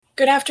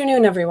Good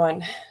afternoon,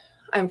 everyone.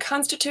 I'm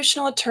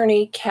constitutional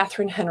attorney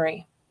Catherine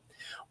Henry.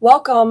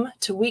 Welcome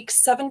to week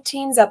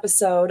 17's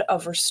episode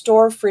of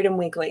Restore Freedom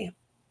Weekly.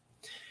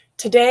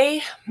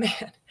 Today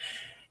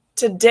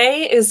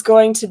is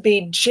going to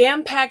be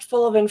jam-packed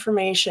full of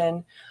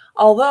information,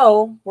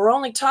 although we're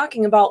only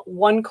talking about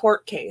one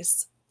court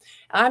case.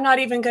 I'm not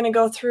even going to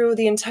go through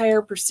the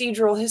entire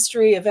procedural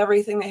history of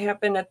everything that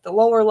happened at the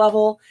lower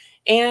level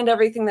and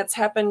everything that's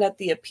happened at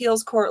the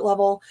appeals court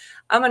level.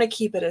 I'm going to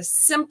keep it as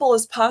simple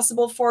as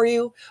possible for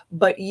you,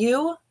 but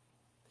you,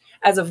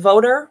 as a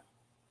voter,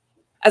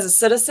 as a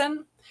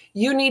citizen,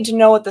 you need to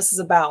know what this is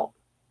about.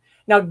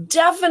 Now,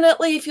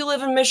 definitely if you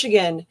live in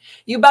Michigan,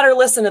 you better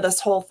listen to this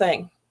whole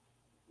thing.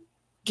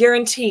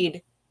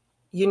 Guaranteed,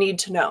 you need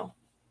to know.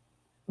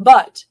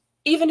 But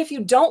even if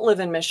you don't live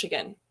in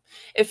Michigan,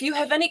 if you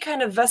have any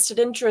kind of vested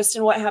interest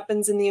in what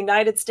happens in the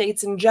United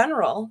States in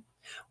general,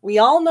 we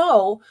all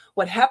know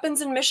what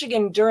happens in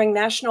Michigan during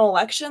national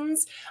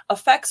elections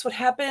affects what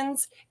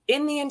happens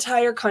in the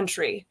entire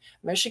country.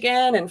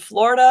 Michigan and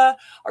Florida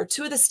are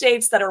two of the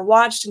states that are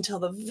watched until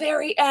the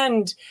very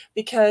end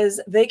because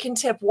they can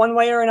tip one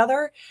way or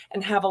another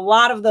and have a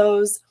lot of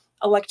those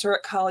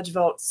electorate college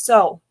votes.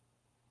 So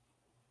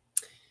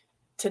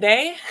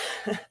today,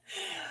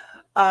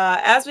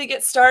 as we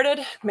get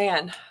started,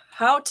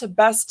 how to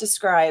best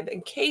describe,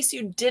 in case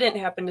you didn't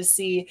happen to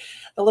see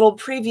the little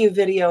preview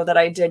video that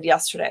I did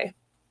yesterday.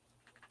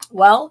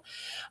 Well,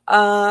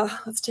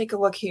 let's take a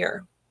look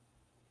here.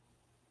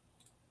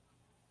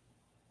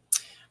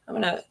 I'm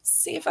going to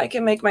see if I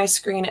can make my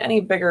screen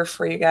any bigger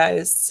for you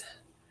guys.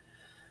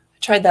 I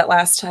tried that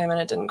last time and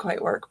it didn't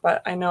quite work,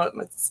 but I know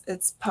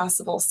it's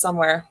possible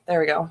somewhere. There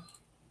we go.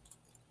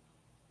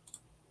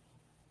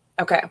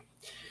 Okay.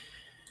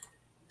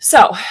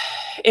 So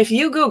if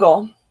you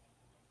Google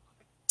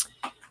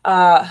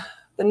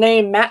the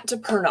name Matt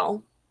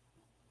DePerno,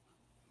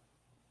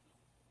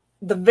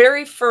 the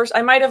very first,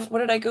 I might have, what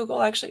did I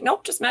Google actually?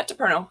 Nope, just Matt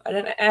DePerno. I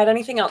didn't add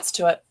anything else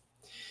to it.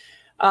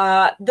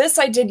 This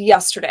I did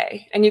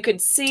yesterday, and you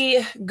could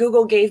see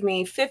Google gave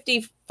me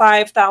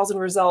 55,000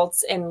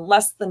 results in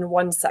less than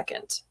 1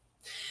 second.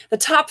 The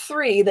top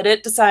three that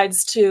it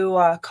decides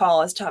to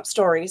call as top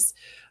stories,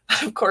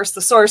 of course,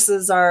 the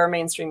sources are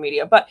mainstream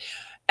media, but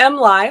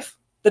MLive,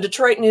 the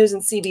Detroit News,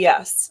 and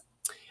CBS.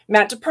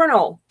 Matt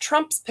DePerno,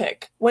 Trump's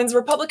pick, wins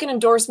Republican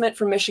endorsement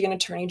for Michigan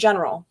Attorney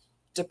General.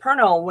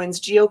 DePerno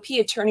wins GOP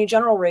Attorney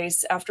General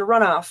race after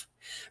runoff.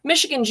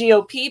 Michigan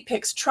GOP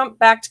picks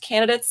Trump-backed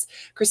candidates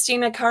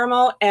Christina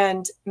Carmo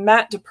and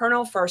Matt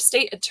DePerno for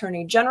State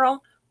Attorney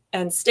General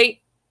and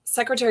State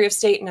Secretary of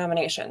State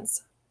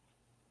nominations.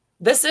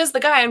 This is the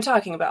guy I'm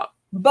talking about.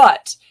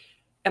 But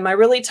am I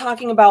really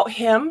talking about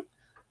him?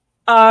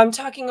 I'm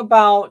talking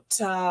about,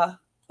 well,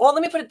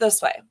 let me put it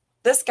this way.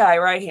 This guy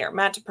right here,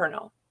 Matt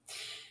DePerno.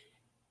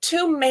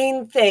 Two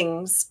main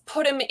things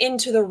put him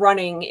into the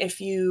running,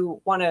 if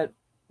you want to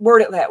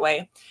word it that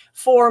way,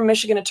 for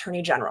Michigan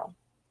Attorney General.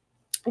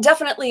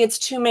 Definitely, it's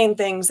two main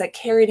things that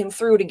carried him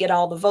through to get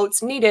all the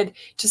votes needed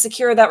to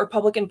secure that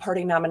Republican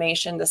Party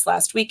nomination this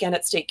last weekend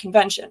at state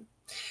convention.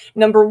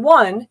 Number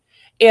one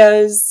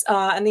is,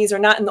 and these are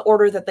not in the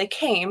order that they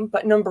came,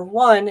 but number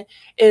one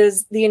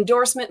is the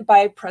endorsement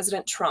by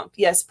President Trump.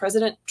 Yes,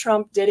 President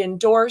Trump did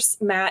endorse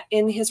Matt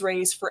in his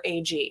race for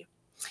AG.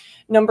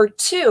 Number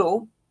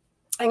two,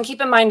 and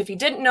keep in mind, if you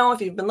didn't know, if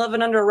you've been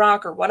living under a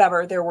rock or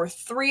whatever, there were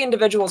three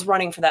individuals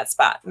running for that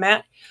spot.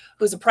 Matt,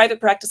 who's a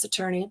private practice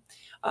attorney,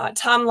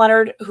 Tom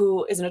Leonard,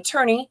 who is an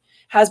attorney,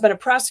 has been a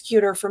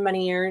prosecutor for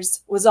many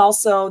years, was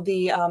also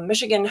the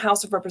Michigan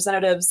House of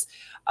Representatives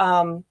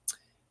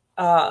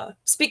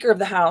Speaker of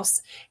the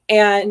House,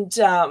 and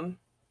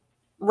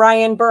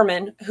Ryan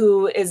Berman,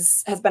 who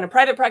has been a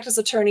private practice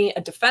attorney,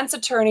 a defense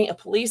attorney, a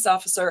police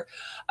officer,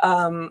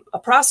 a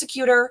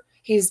prosecutor.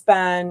 He's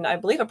been, I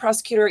believe, a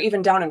prosecutor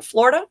even down in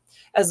Florida,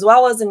 as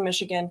well as in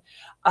Michigan.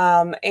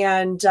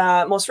 And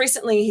most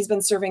recently, he's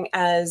been serving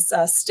as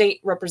a state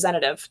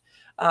representative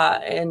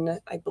in,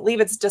 I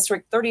believe it's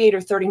District 38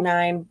 or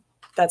 39.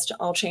 That's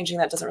all changing.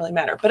 That doesn't really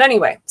matter. But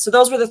anyway, so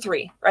those were the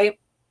three, right?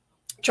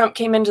 Trump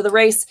came into the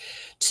race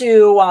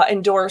to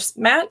endorse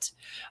Matt.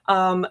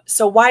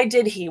 So why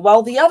did he?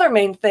 Well, the other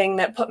main thing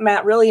that put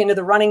Matt really into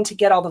the running to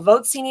get all the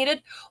votes he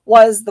needed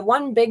was the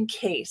one big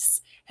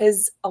case,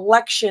 his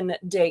election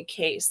day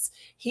case.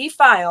 He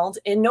filed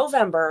in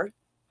November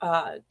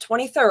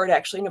 23rd,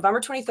 actually, November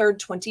 23rd,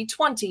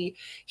 2020.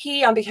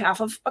 He, on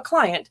behalf of a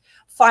client,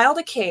 filed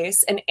a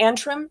case in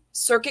Antrim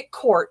Circuit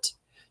Court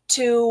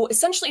to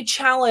essentially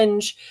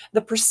challenge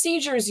the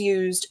procedures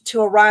used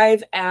to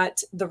arrive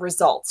at the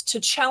results, to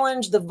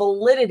challenge the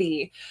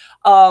validity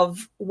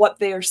of what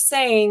they're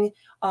saying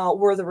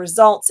were the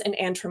results in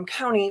Antrim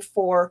County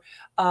for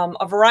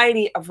a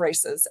variety of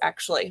races,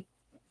 actually.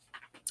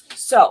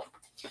 So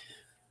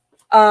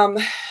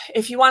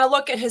if you want to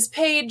look at his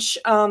page,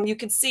 you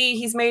can see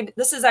he's made,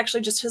 this is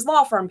actually just his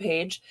law firm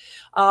page,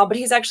 but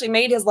he's actually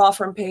made his law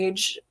firm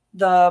page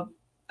the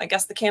I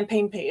guess, the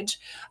campaign page.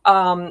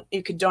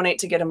 You could donate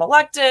to get him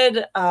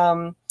elected.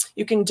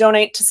 You can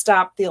donate to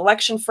stop the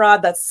election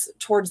fraud that's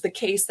towards the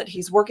case that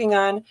he's working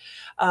on.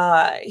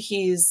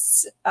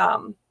 He's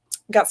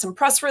got some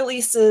press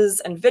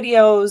releases and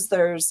videos.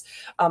 There's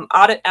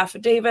audit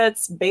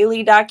affidavits,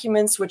 Bailey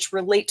documents, which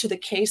relate to the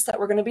case that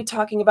we're going to be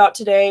talking about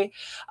today.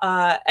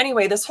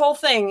 Anyway, this whole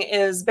thing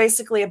is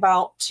basically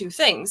about two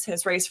things: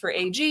 his race for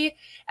AG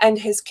and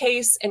his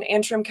case in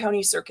Antrim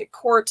County Circuit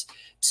Court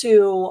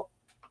to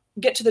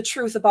get to the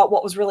truth about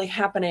what was really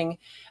happening,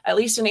 at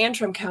least in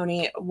Antrim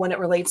County, when it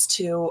relates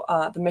to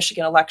the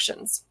Michigan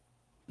elections.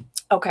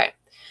 Okay,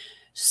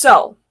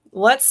 so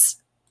let's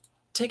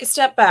take a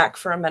step back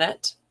for a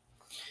minute.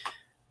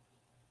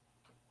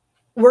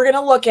 We're going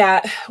to look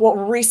at what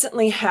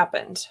recently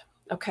happened,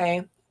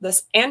 okay?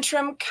 This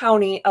Antrim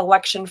County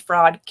election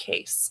fraud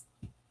case.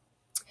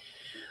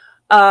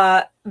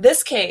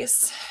 This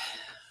case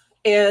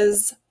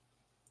is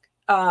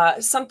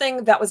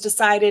something that was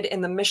decided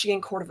in the Michigan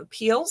Court of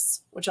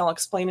Appeals, which I'll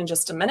explain in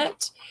just a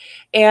minute.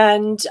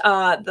 And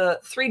the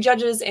three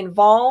judges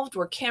involved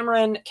were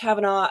Cameron,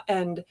 Kavanaugh,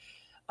 and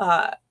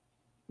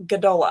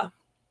Gadola.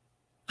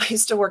 I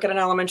used to work at an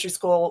elementary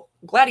school,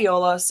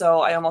 Gladiola,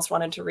 so I almost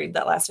wanted to read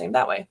that last name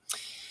that way.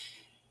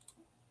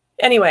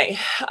 Anyway,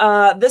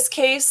 this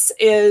case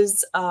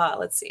is,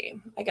 let's see,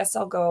 I guess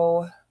I'll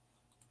go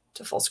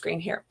to full screen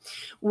here.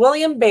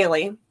 William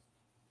Bailey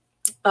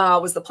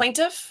was the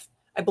plaintiff.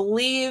 I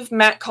believe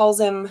Matt calls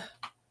him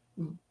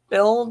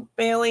Bill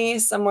Bailey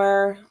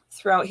somewhere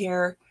throughout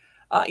here.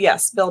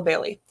 Yes, Bill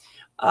Bailey.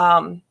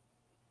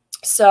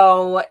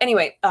 So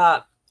anyway,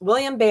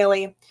 William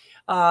Bailey,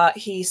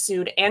 he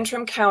sued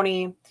Antrim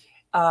County.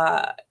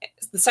 The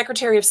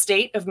Secretary of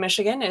State of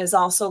Michigan is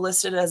also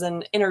listed as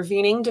an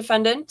intervening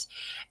defendant.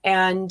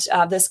 And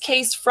this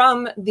case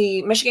from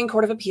the Michigan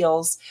Court of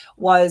Appeals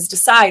was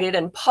decided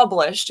and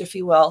published, if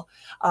you will.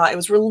 It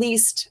was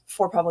released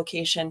for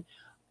publication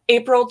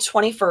April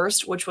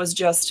 21st, which was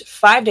just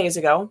 5 days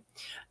ago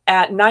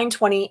at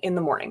 9:20 in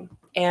the morning.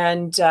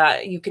 And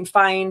you can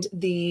find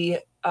the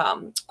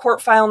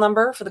court file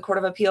number for the Court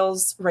of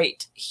Appeals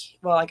right.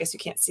 Well, I guess you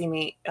can't see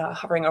me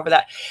hovering over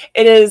that.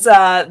 It is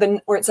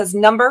where it says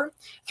number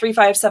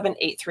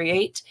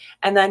 357838.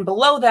 And then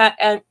below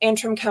that,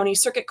 Antrim County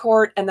Circuit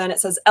Court. And then it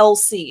says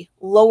LC,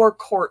 lower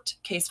court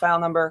case file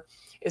number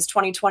is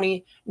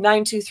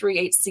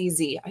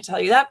 2020-9238CZ. I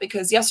tell you that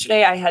because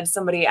yesterday I had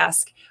somebody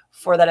ask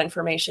for that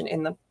information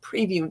in the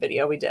preview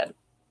video we did.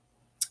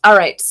 All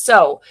right,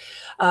 so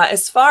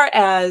as far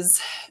as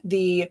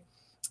the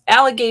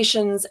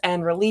allegations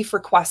and relief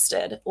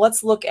requested,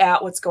 let's look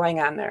at what's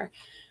going on there.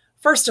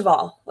 First of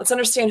all, let's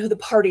understand who the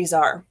parties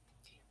are.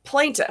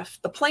 Plaintiff.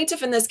 The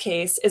plaintiff in this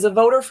case is a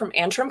voter from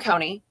Antrim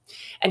County,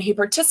 and he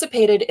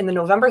participated in the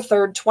November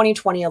 3rd,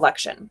 2020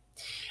 election.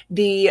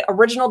 The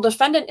original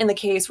defendant in the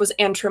case was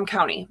Antrim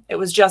County. It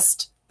was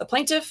just the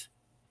plaintiff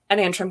and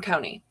Antrim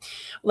County.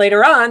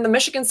 Later on, the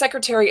Michigan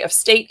Secretary of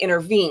State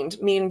intervened,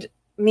 means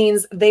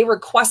they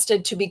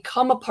requested to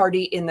become a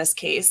party in this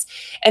case.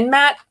 And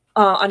Matt,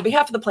 on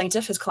behalf of the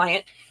plaintiff, his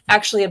client,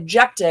 actually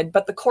objected,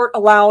 but the court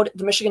allowed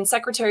the Michigan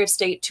Secretary of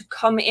State to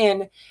come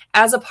in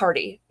as a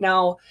party.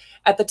 Now,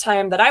 at the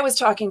time that I was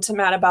talking to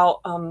Matt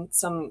about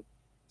some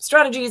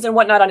strategies and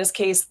whatnot on his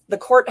case, the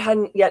court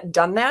hadn't yet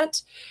done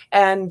that.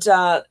 And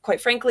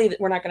quite frankly,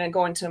 we're not going to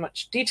go into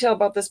much detail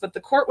about this, but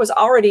the court was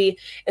already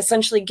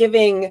essentially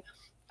giving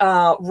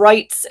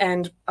rights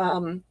and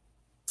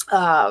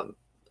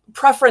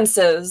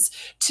preferences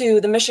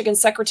to the Michigan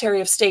Secretary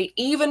of State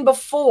even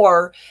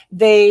before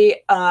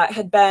they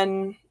had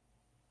been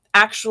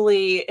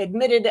actually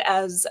admitted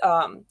as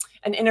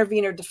an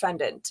intervener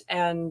defendant.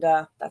 And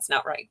that's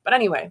not right. But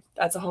anyway,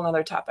 that's a whole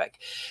other topic.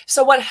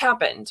 So what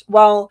happened?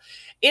 Well,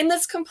 in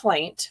this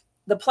complaint,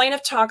 the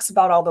plaintiff talks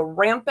about all the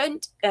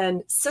rampant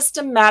and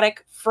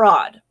systematic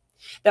fraud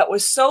that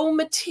was so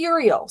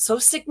material, so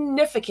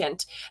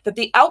significant that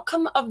the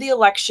outcome of the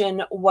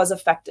election was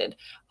affected.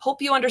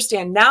 Hope you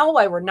understand now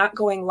why we're not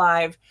going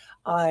live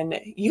on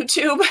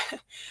YouTube.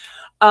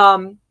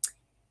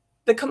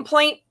 The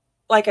complaint,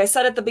 like I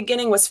said at the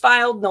beginning, was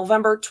filed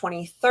November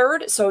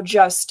 23rd, so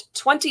just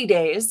 20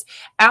 days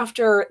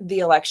after the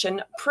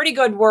election. Pretty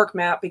good work,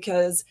 Matt,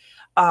 because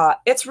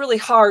it's really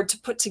hard to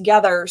put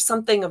together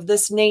something of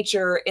this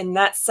nature in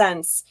that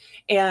sense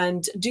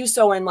and do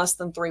so in less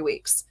than 3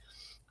 weeks.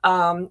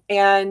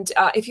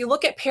 If you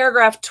look at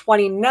paragraph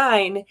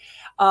 29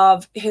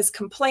 of his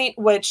complaint,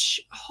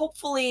 which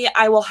hopefully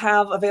I will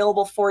have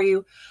available for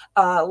you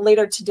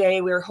later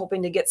today, we're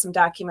hoping to get some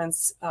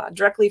documents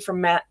directly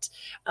from Matt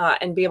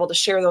and be able to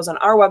share those on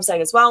our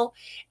website as well.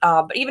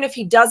 But even if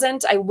he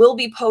doesn't, I will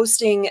be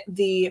posting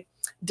the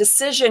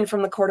decision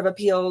from the Court of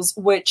Appeals,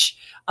 which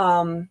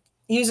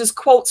uses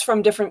quotes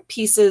from different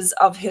pieces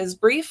of his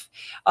brief,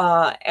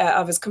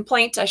 of his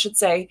complaint, I should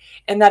say,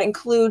 and that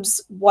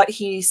includes what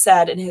he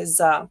said in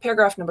his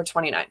paragraph number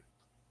 29.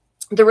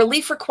 The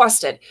relief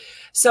requested.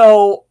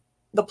 So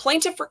the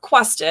plaintiff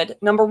requested,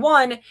 number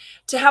one,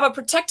 to have a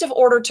protective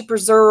order to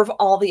preserve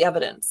all the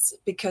evidence,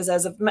 because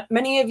as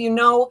many of you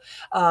know,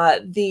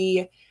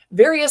 the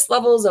various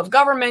levels of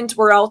government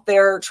were out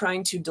there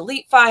trying to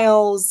delete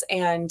files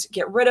and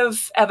get rid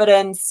of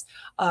evidence,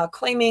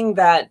 claiming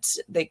that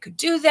they could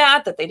do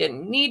that, that they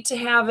didn't need to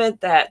have it,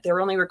 that they're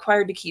only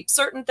required to keep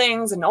certain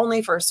things and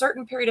only for a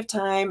certain period of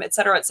time, et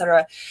cetera, et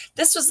cetera.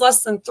 This was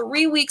less than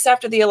 3 weeks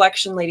after the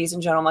election, ladies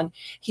and gentlemen.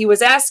 He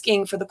was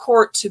asking for the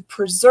court to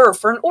preserve,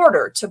 for an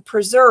order to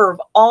preserve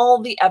all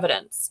the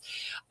evidence.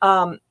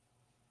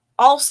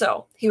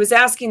 Also, he was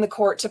asking the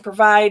court to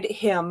provide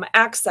him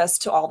access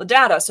to all the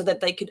data so that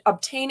they could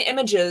obtain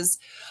images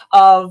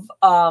of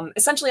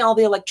essentially all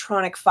the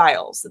electronic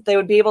files, that they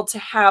would be able to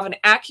have an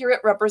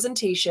accurate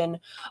representation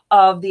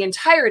of the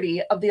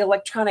entirety of the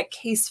electronic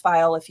case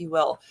file, if you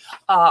will,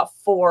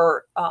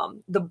 for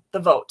the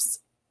votes.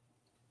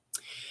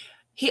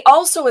 He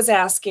also was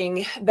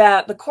asking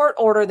that the court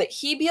order that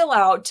he be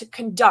allowed to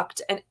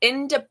conduct an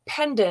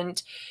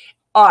independent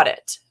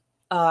audit.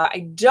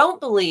 I don't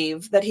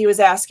believe that he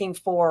was asking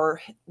for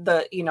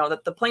that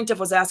the plaintiff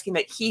was asking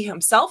that he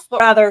himself,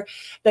 but rather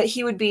that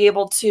he would be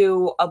able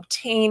to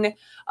obtain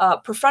a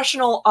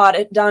professional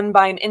audit done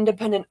by an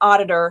independent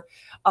auditor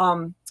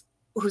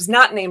who's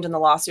not named in the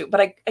lawsuit, but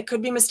I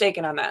could be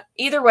mistaken on that.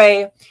 Either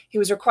way, he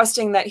was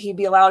requesting that he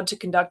be allowed to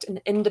conduct an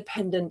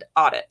independent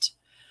audit.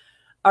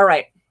 All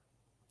right.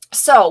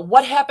 So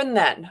what happened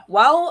then?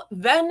 Well,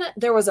 then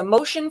there was a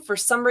motion for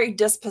summary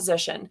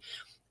disposition.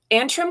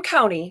 Antrim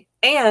County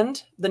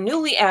and the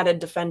newly added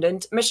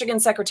defendant, Michigan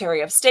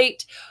Secretary of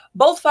State,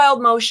 both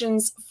filed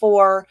motions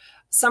for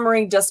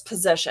summary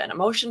disposition, a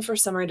motion for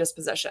summary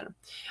disposition.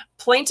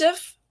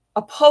 Plaintiff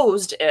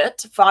opposed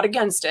it, fought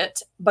against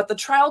it, but the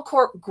trial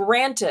court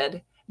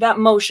granted that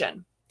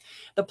motion.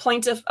 The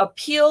plaintiff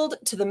appealed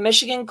to the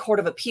Michigan Court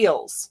of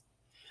Appeals.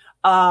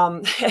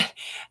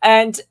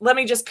 And let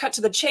me just cut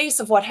to the chase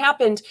of what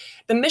happened.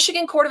 The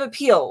Michigan Court of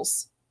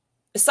Appeals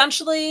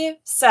essentially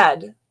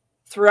said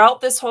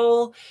throughout this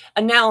whole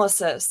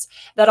analysis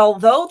that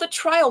although the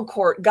trial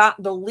court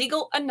got the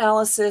legal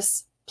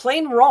analysis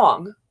plain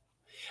wrong,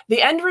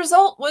 the end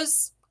result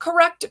was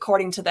correct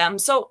according to them.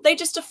 So they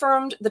just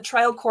affirmed the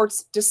trial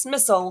court's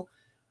dismissal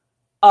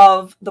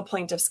of the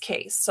plaintiff's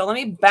case. So let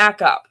me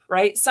back up,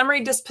 right?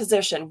 Summary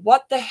disposition.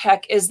 What the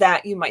heck is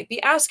that? You might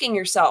be asking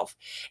yourself.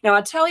 Now,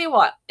 I'll tell you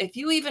what, if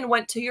you even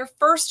went to your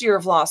first year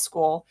of law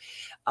school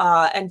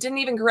and didn't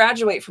even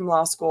graduate from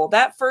law school,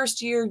 that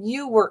first year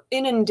you were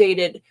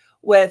inundated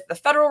with the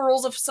federal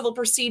rules of civil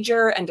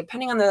procedure, and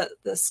depending on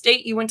the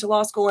state you went to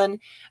law school in,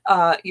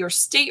 your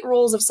state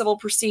rules of civil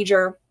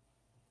procedure.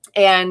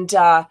 And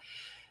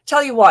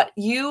tell you what,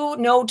 you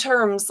know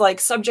terms like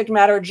subject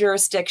matter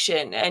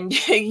jurisdiction, and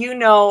you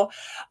know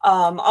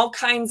all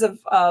kinds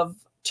of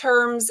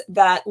terms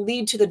that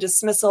lead to the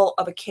dismissal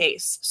of a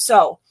case.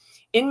 So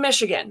in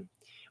Michigan,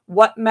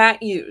 what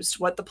Matt used,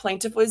 what the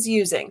plaintiff was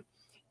using,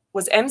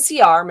 was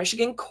MCR,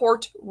 Michigan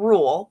Court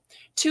Rule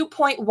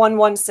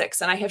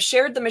 2.116. And I have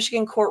shared the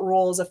Michigan Court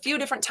Rules a few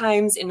different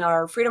times in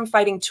our Freedom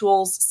Fighting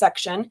Tools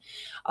section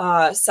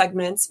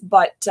segments,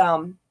 but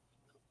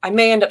I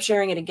may end up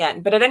sharing it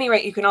again. But at any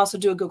rate, you can also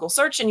do a Google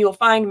search and you'll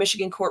find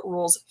Michigan Court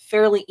Rules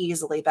fairly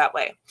easily that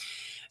way.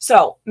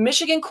 So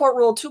Michigan Court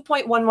Rule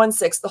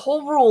 2.116, the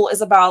whole rule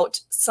is about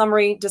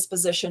summary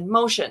disposition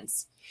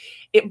motions.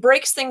 It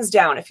breaks things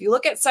down. If you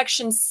look at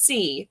section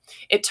C,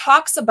 it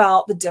talks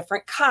about the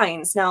different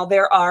kinds. Now,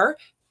 there are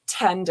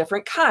 10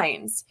 different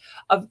kinds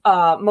of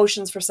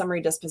motions for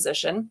summary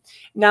disposition.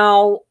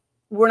 Now,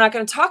 we're not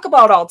going to talk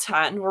about all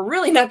 10. We're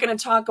really not going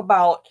to talk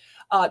about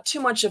too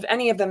much of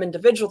any of them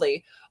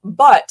individually.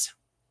 But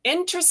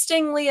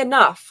interestingly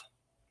enough,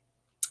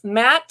 in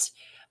Matt's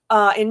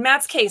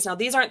case, now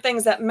these aren't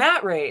things that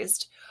Matt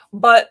raised,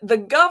 but the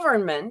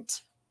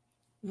government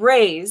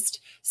raised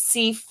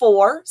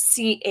C4,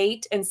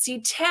 C8, and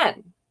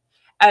C10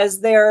 as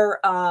their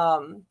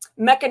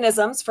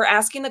mechanisms for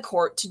asking the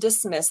court to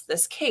dismiss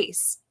this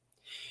case.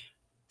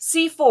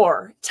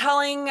 C4,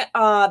 telling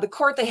the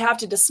court they have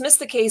to dismiss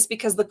the case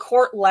because the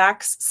court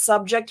lacks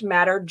subject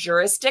matter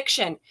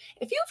jurisdiction.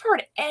 If you've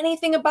heard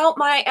anything about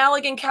my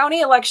Allegan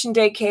County Election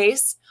Day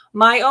case,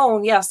 my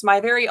own, yes, my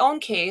very own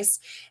case,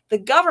 the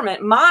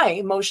government,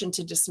 my motion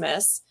to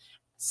dismiss,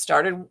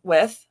 started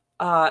with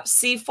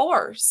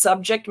C4,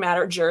 subject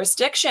matter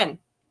jurisdiction.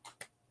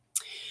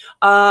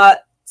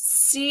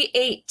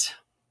 C8,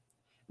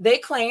 they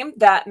claim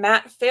that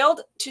Matt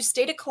failed to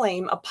state a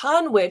claim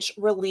upon which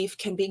relief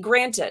can be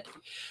granted.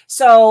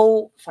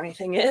 So, funny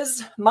thing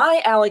is,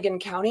 my Allegan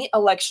County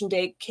Election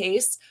Day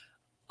case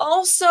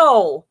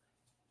also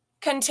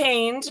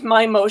contained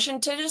my motion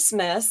to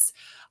dismiss,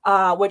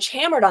 which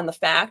hammered on the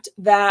fact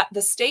that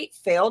the state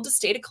failed to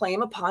state a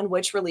claim upon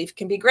which relief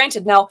can be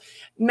granted. Now,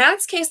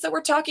 Matt's case that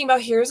we're talking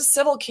about here is a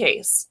civil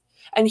case,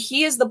 and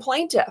he is the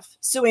plaintiff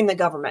suing the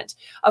government.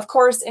 Of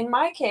course, in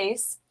my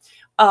case,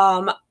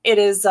 it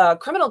is a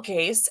criminal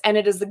case, and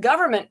it is the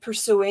government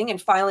pursuing and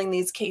filing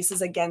these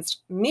cases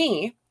against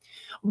me.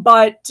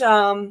 But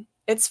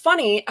it's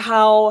funny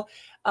how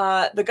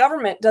the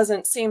government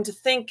doesn't seem to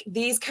think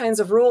these kinds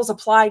of rules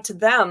apply to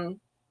them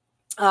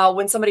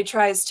when somebody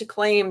tries to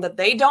claim that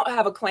they don't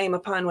have a claim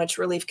upon which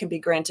relief can be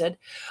granted,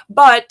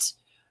 but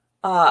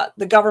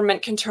the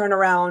government can turn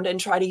around and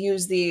try to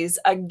use these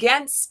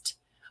against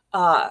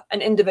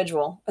an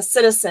individual, a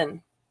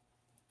citizen,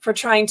 for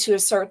trying to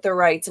assert their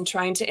rights and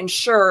trying to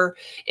ensure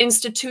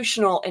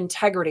institutional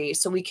integrity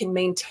so we can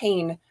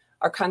maintain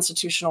our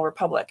constitutional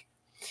republic.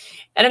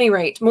 At any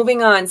rate,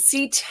 moving on,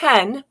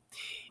 C10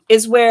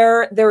 is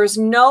where there is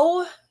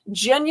no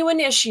genuine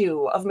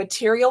issue of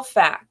material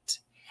fact,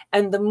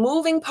 and the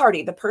moving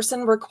party, the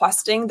person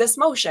requesting this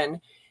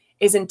motion,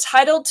 is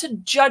entitled to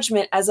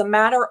judgment as a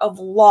matter of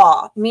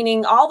law,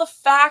 meaning all the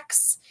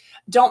facts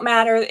don't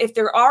matter. If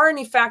there are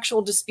any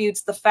factual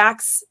disputes, the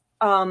facts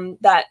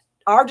that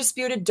are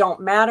disputed don't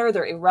matter.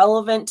 They're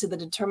irrelevant to the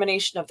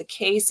determination of the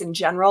case in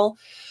general.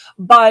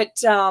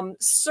 But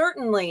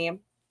certainly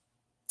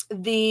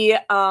the,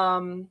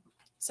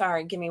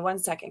 sorry, give me 1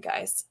 second,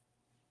 guys.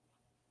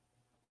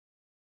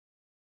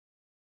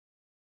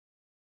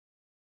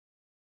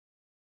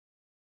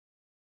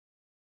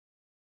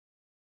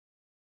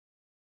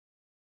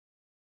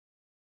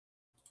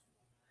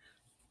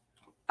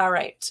 All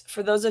right.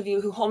 For those of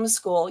you who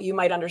homeschool, you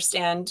might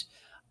understand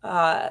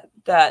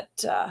that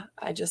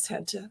I just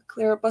had to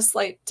clear up a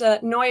slight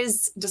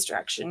noise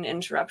distraction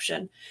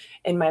interruption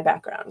in my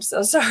background.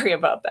 So sorry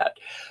about that.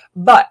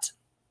 But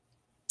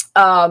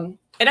at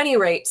any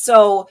rate,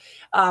 so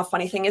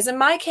funny thing is, in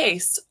my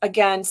case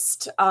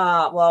against,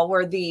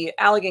 where the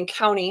Allegan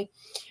County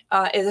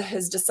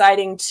is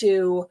deciding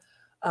to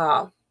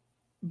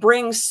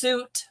bring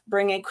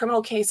a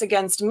criminal case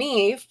against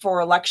me for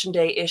election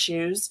day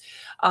issues.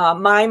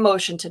 My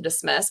motion to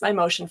dismiss, my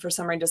motion for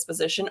summary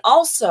disposition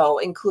also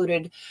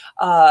included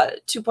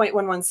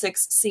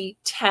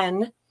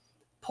 2.116C10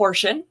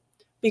 portion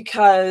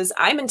because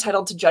I'm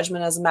entitled to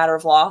judgment as a matter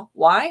of law.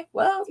 Why?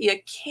 Well, you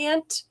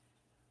can't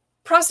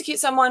prosecute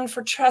someone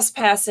for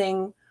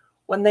trespassing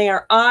when they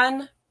are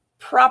on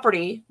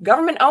property,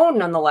 government owned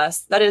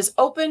nonetheless, that is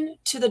open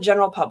to the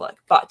general public.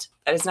 But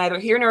that is neither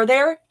here nor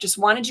there. Just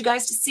wanted you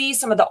guys to see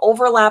some of the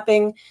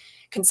overlapping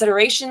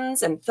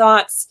considerations and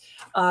thoughts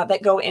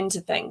that go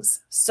into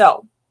things.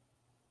 So,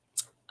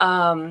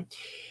 all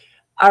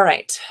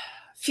right,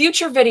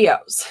 future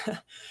videos.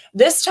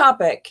 This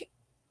topic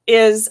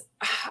is,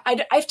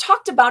 I've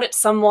talked about it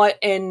somewhat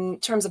in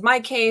terms of my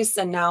case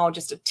and now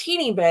just a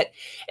teeny bit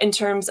in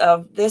terms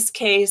of this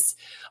case,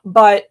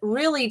 but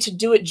really to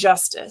do it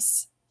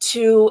justice,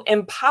 to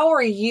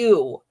empower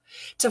you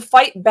to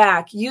fight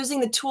back using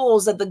the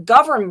tools that the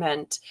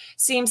government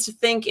seems to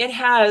think it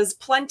has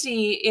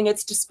plenty in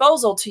its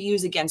disposal to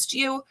use against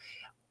you.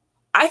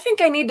 I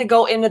think I need to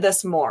go into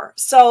this more.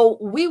 So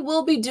we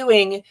will be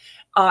doing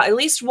at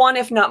least one,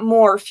 if not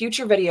more,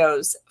 future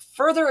videos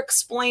further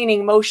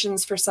explaining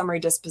motions for summary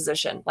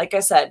disposition. Like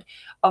I said,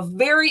 a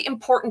very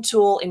important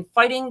tool in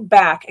fighting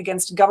back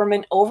against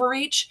government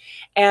overreach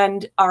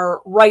and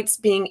our rights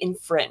being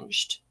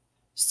infringed.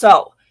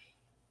 So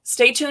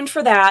stay tuned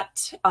for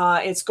that.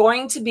 It's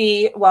going to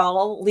be,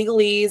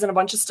 legalese and a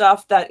bunch of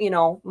stuff that,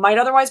 might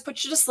otherwise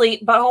put you to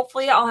sleep, but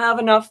hopefully I'll have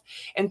enough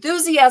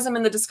enthusiasm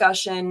in the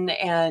discussion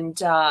and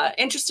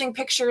interesting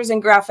pictures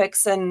and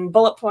graphics and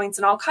bullet points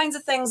and all kinds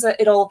of things that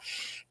it'll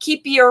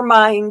keep your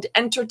mind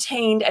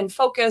entertained and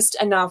focused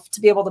enough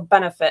to be able to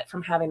benefit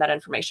from having that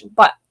information.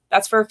 But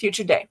that's for a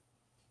future day.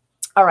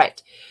 All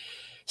right.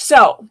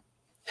 So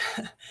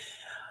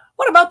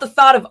what about the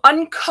thought of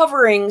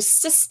uncovering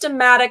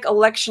systematic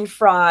election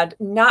fraud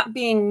not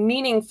being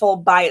meaningful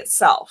by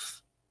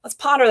itself? Let's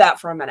ponder that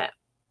for a minute.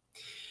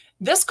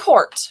 This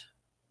court,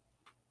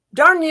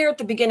 darn near at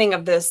the beginning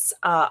of this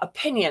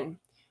opinion,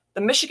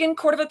 the Michigan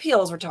Court of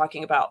Appeals we're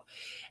talking about,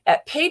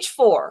 at page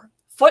 4,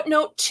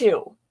 footnote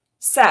 2,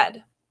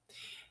 said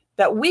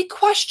that we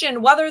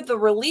question whether the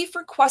relief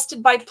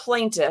requested by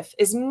plaintiff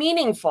is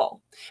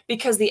meaningful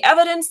because the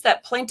evidence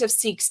that plaintiff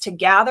seeks to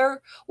gather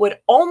would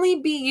only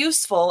be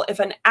useful if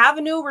an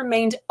avenue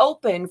remained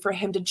open for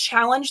him to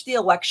challenge the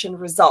election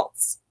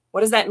results.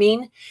 What does that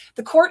mean?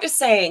 The court is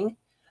saying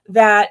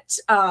that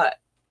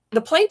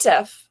the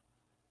plaintiff,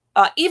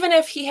 even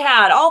if he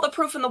had all the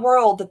proof in the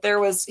world that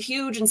there was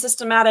huge and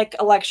systematic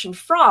election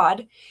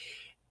fraud,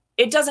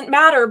 it doesn't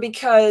matter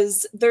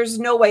because there's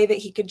no way that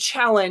he could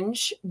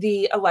challenge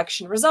the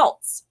election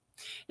results.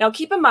 Now,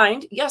 keep in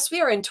mind, yes,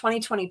 we are in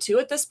 2022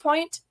 at this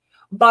point,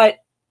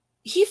 but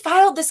he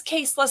filed this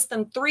case less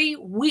than 3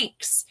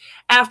 weeks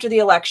after the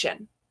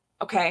election,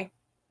 okay?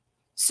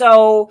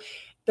 So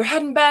there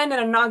hadn't been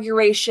an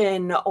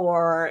inauguration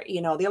or,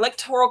 the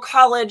Electoral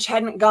College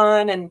hadn't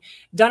gone and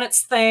done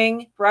its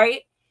thing,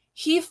 right?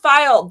 He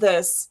filed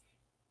this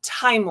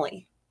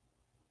timely.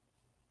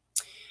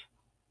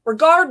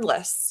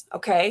 Regardless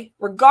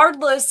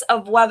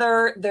of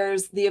whether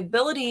there's the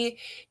ability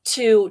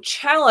to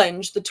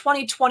challenge the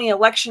 2020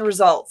 election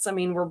results, I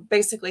mean, we're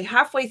basically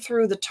halfway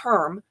through the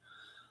term.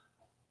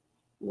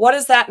 What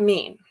does that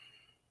mean?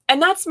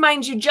 And that's,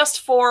 mind you,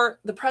 just for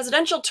the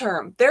presidential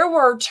term. There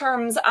were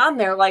terms on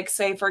there, like,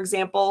 say, for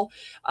example,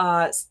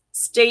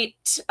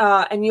 state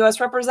and U.S.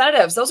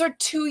 representatives. Those are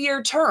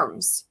 2-year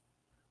terms.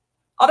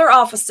 Other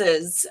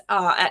offices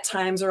at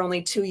times are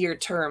only 2-year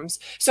terms.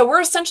 So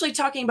we're essentially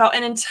talking about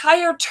an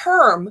entire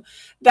term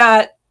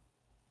that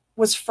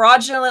was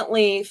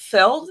fraudulently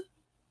filled,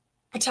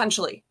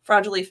 potentially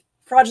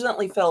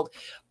fraudulently filled.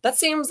 That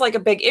seems like a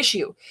big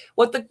issue.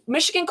 What the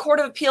Michigan Court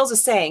of Appeals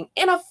is saying,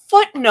 in a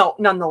footnote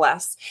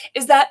nonetheless,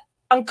 is that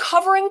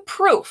uncovering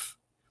proof,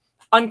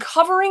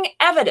 uncovering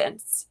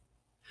evidence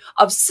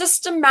of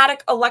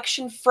systematic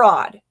election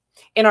fraud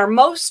in our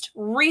most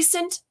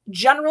recent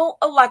general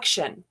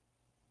election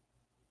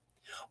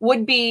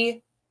would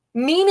be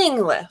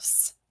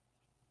meaningless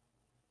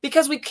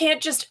because we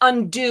can't just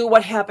undo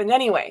what happened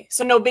anyway.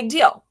 So no big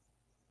deal.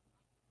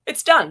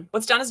 It's done.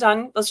 What's done is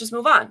done. Let's just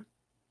move on.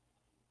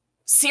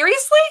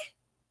 Seriously?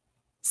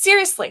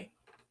 Seriously.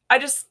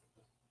 There's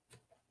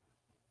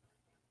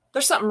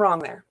something wrong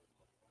there.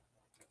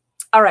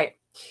 All right.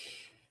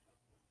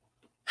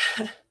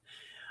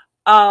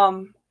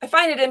 I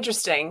find it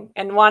interesting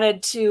and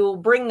wanted to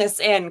bring this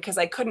in because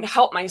I couldn't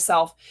help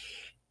myself.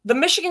 The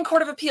Michigan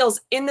Court of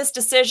Appeals, in this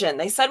decision,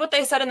 they said what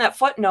they said in that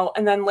footnote,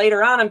 and then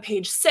later on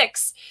page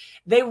 6,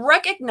 they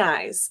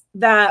recognize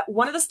that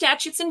one of the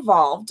statutes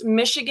involved,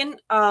 Michigan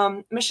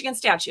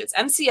statutes,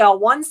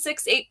 MCL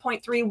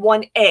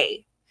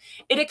 168.31a,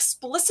 it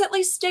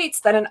explicitly states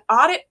that an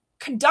audit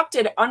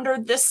conducted under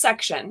this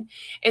section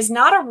is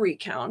not a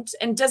recount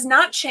and does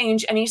not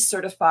change any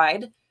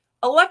certified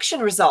election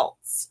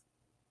results.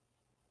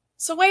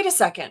 So wait a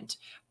second.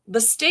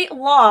 The state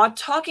law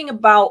talking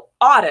about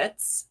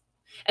audits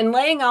and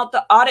laying out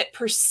the audit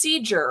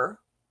procedure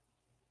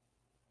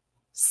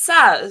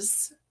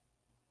says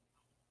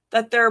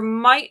that there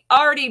might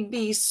already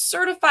be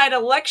certified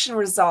election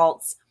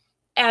results,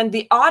 and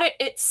the audit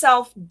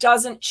itself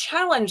doesn't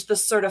challenge the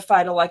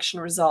certified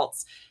election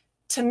results.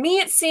 To me,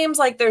 it seems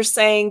like they're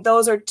saying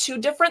those are two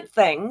different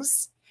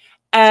things,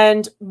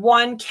 and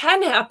one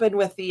can happen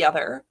with the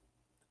other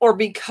or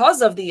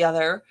because of the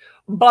other,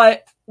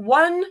 but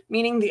one,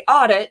 meaning the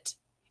audit,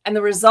 and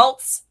the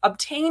results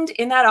obtained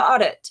in that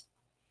audit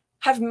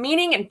have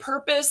meaning and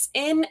purpose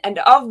in and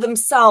of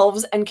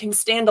themselves and can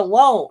stand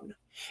alone.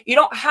 You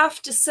don't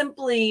have to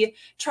simply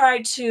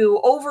try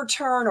to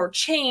overturn or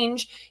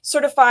change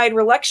certified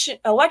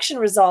election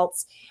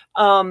results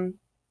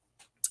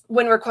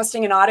when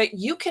requesting an audit.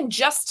 You can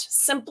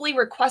just simply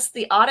request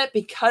the audit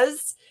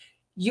because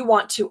you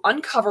want to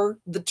uncover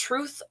the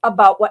truth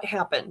about what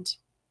happened.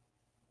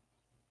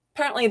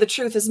 Apparently, the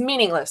truth is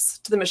meaningless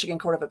to the Michigan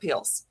Court of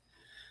Appeals.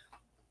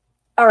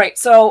 All right,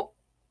 so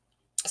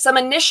some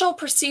initial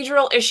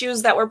procedural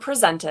issues that were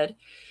presented.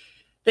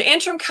 The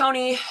Antrim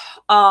County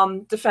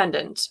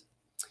defendant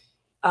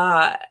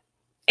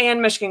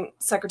and Michigan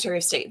Secretary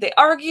of State, they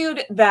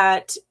argued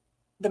that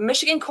the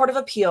Michigan Court of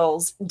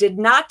Appeals did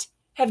not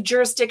have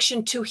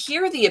jurisdiction to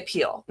hear the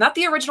appeal, not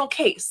the original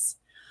case,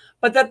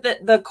 but that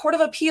the Court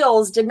of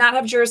Appeals did not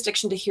have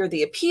jurisdiction to hear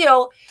the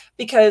appeal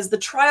because the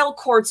trial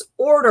court's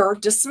order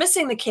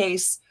dismissing the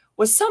case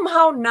was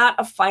somehow not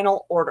a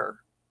final order.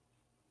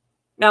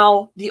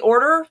 Now, the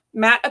order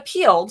Matt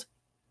appealed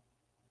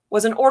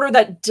was an order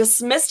that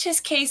dismissed his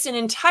case in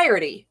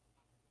entirety,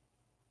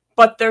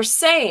 but they're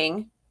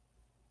saying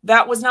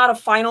that was not a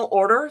final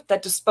order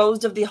that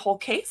disposed of the whole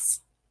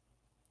case.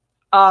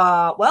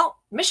 Well,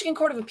 Michigan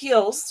Court of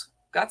Appeals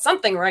got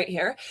something right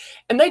here,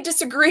 and they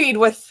disagreed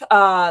with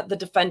the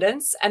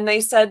defendants, and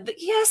they said that,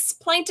 yes,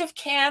 plaintiff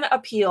can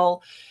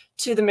appeal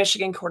to the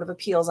Michigan Court of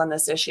Appeals on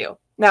this issue.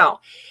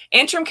 Now,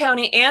 Antrim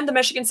County and the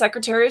Michigan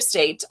Secretary of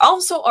State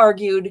also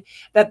argued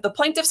that the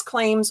plaintiff's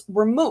claims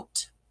were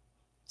moot.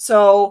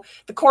 So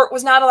the court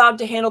was not allowed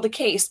to handle the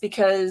case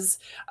because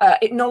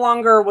it no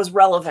longer was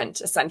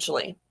relevant,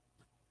 essentially.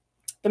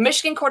 The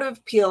Michigan Court of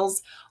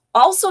Appeals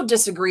also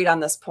disagreed on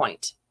this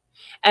point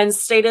and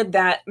stated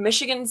that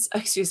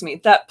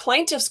that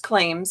plaintiff's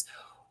claims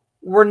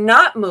were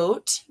not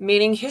moot,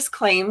 meaning his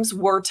claims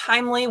were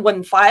timely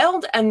when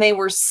filed and they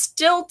were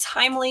still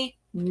timely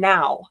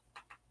now.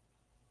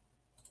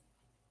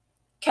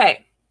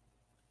 Okay,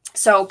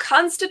 so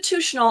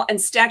constitutional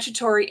and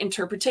statutory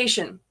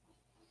interpretation.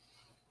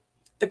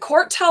 The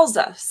court tells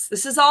us,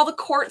 this is all the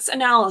court's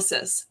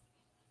analysis,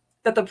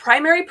 that the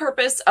primary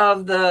purpose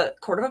of the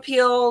Court of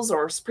Appeals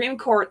or Supreme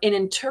Court in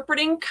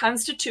interpreting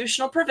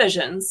constitutional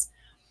provisions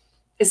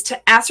is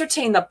to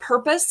ascertain the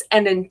purpose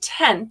and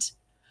intent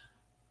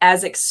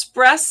as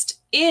expressed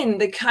in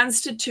the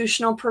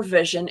constitutional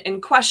provision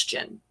in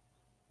question.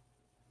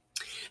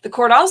 The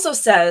court also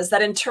says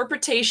that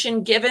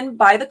interpretation given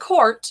by the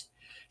court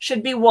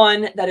should be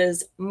one that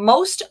is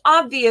most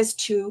obvious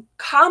to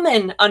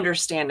common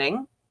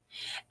understanding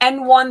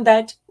and one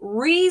that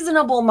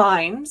reasonable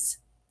minds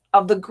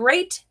of the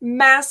great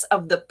mass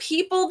of the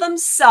people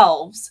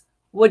themselves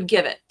would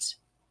give it.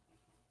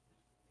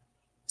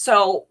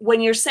 So when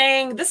you're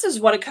saying this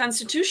is what a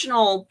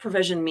constitutional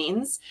provision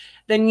means,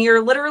 then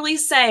you're literally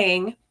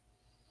saying,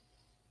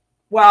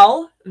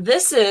 well,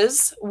 this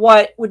is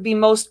what would be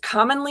most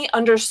commonly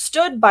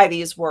understood by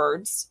these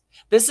words.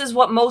 This is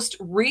what most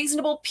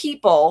reasonable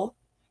people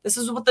This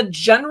is what the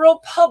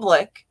general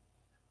public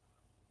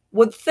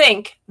would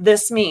think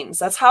this means.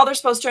 That's how they're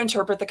supposed to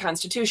interpret the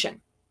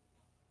Constitution.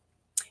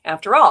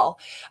 After all,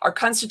 our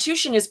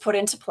Constitution is put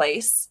into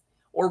place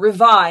or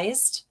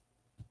revised,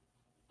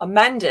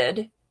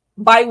 amended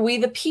by we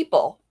the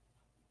people,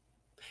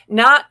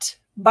 not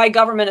by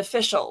government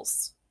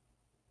officials.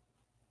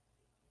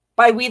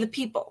 By we the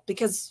people,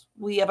 because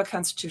we have a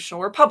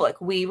constitutional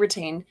republic. We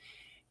retain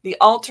the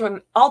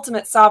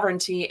ultimate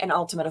sovereignty and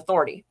ultimate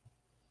authority.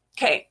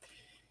 Okay.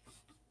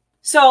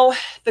 So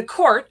the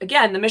court,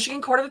 again, the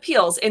Michigan Court of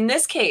Appeals, in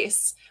this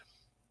case,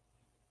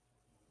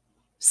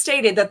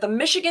 stated that the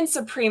Michigan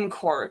Supreme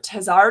Court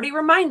has already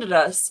reminded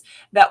us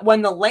that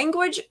when the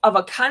language of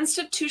a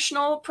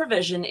constitutional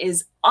provision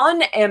is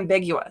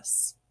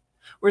unambiguous,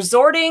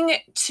 resorting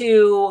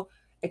to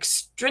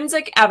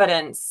extrinsic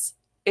evidence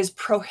is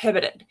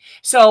prohibited.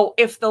 So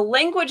if the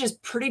language is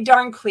pretty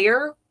darn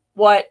clear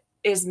what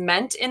is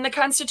meant in the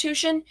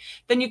Constitution,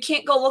 then you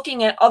can't go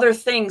looking at other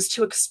things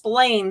to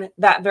explain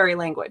that very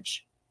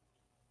language.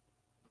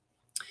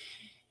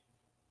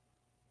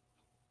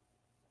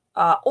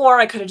 Or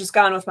I could have just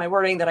gone with my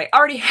wording that I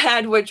already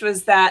had, which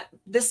was that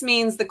this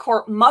means the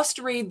court must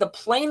read the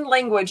plain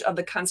language of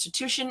the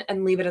Constitution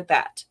and leave it at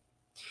that.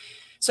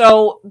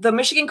 So the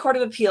Michigan Court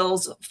of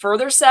Appeals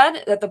further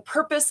said that the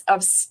purpose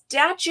of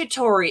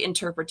statutory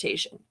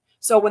interpretation,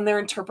 so when they're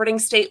interpreting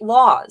state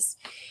laws,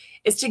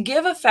 is to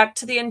give effect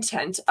to the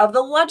intent of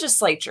the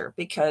legislature,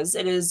 because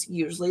it is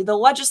usually the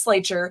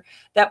legislature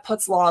that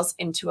puts laws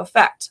into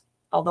effect.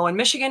 Although in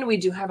Michigan, we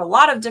do have a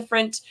lot of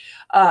different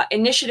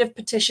initiative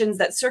petitions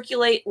that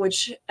circulate,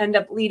 which end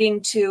up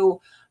leading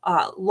to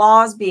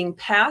laws being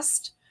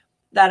passed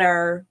that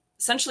are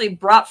essentially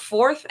brought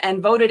forth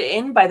and voted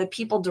in by the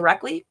people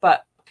directly.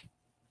 But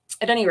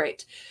at any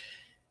rate,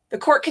 the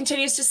court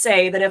continues to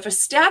say that if a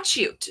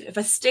statute, if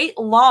a state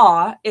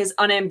law is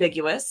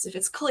unambiguous, if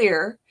it's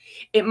clear,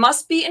 it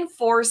must be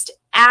enforced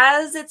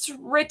as it's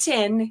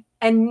written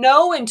and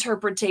no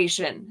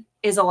interpretation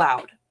is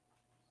allowed.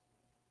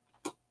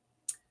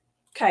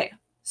 Okay,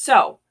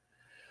 so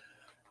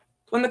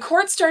when the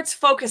court starts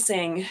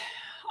focusing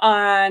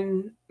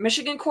on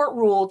Michigan Court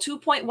Rule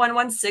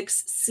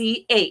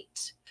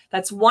 2.116C8,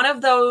 that's one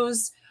of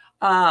those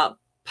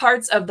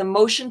parts of the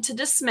motion to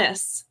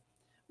dismiss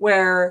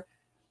where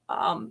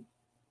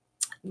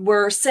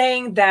we're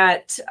saying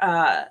that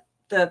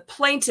the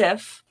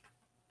plaintiff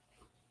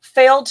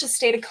failed to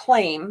state a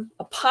claim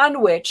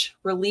upon which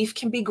relief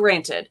can be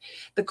granted.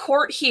 The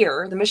court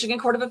here, the Michigan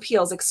Court of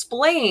Appeals,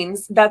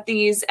 explains that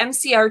these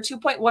MCR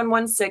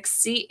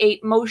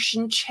 2.116C8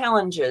 motion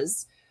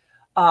challenges,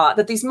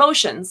 that these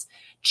motions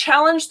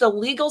challenge the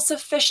legal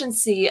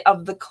sufficiency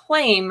of the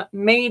claim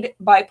made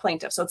by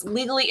plaintiff. So it's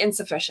legally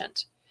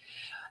insufficient.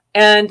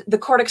 And the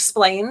court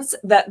explains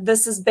that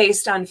this is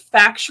based on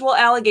factual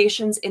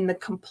allegations in the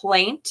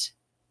complaint.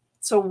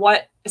 So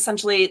what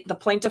essentially the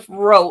plaintiff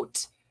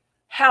wrote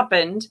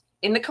happened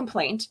in the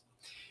complaint.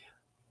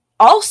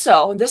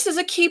 Also, this is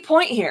a key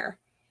point here,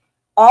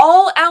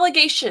 all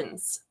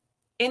allegations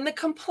in the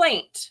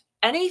complaint,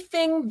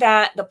 anything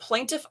that the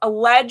plaintiff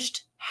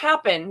alleged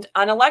happened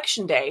on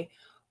election day,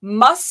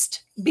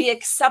 must be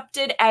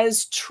accepted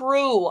as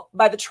true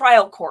by the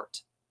trial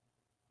court.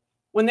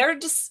 When they're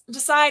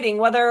deciding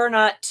whether or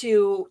not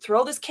to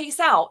throw this case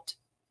out,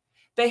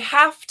 they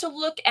have to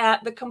look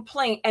at the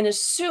complaint and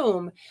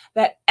assume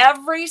that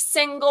every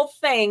single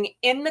thing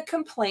in the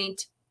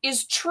complaint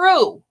is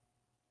true.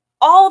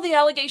 All the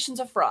allegations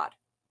of fraud.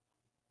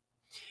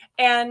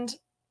 And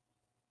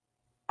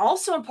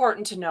also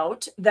important to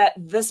note that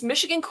this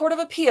Michigan Court of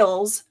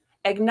Appeals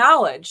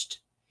acknowledged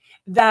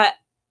that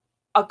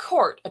a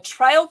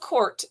trial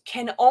court,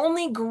 can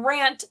only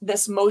grant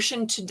this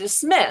motion to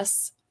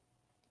dismiss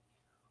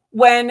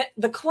when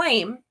the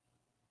claim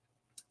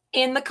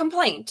in the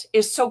complaint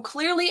is so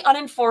clearly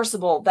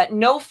unenforceable that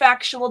no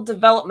factual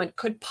development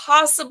could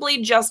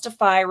possibly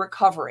justify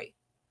recovery.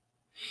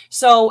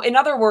 So, in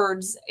other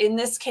words, in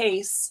this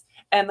case,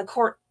 and the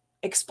court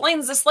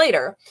explains this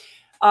later,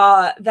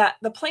 that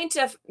the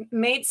plaintiff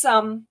made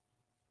some,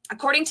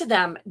 according to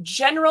them,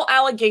 general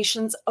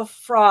allegations of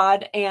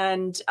fraud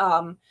and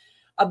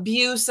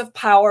abuse of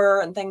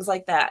power and things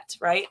like that,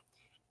 right?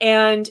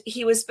 And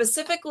he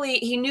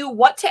knew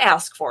what to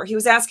ask for. He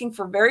was asking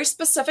for very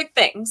specific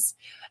things.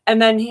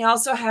 And then he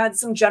also had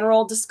some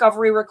general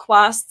discovery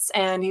requests,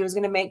 and he was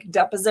going to make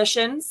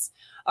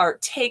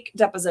take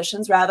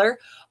depositions rather,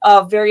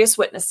 of various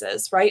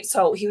witnesses, right?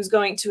 So he was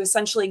going to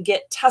essentially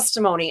get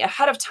testimony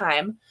ahead of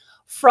time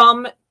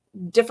from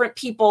different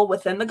people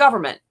within the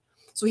government.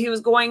 So he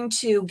was going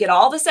to get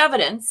all this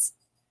evidence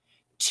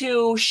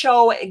to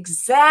show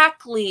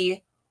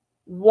exactly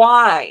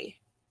why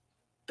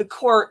the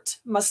court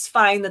must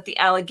find that the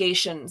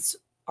allegations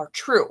are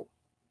true.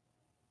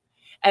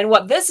 And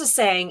what this is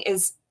saying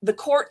is the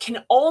court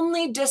can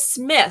only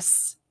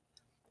dismiss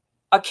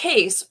a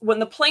case when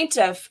the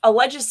plaintiff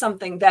alleges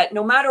something that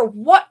no matter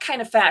what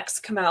kind of facts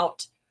come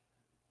out,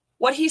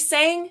 what he's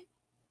saying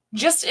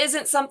just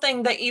isn't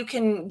something that you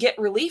can get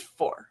relief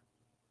for.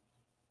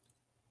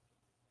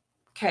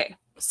 Okay,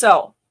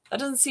 so that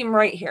doesn't seem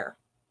right here.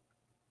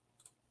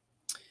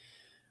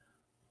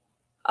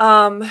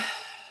 I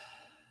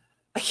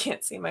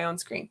can't see my own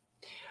screen.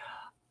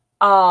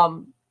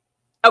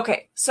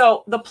 Okay,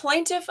 so the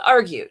plaintiff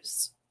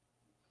argues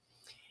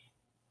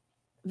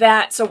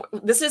that, so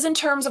this is in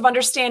terms of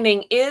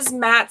understanding, is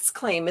Matt's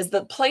claim, is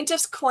the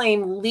plaintiff's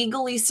claim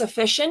legally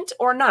sufficient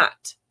or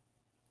not?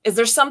 Is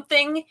there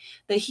something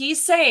that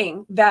he's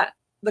saying that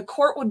the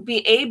court would be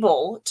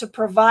able to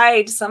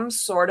provide some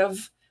sort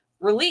of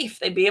relief?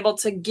 They'd be able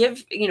to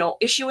give,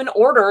 issue an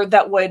order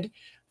that would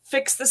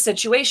fix the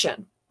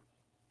situation.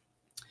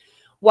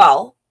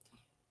 Well,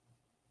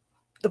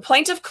 the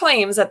plaintiff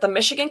claims that the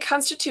Michigan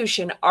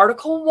Constitution,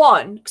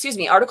 Article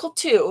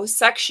 2,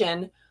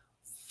 Section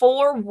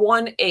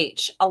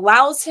 41H,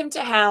 allows him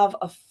to have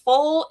a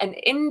full and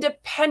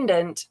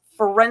independent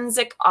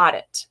forensic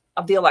audit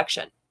of the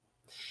election.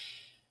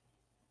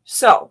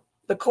 So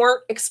the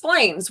court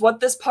explains what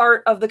this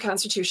part of the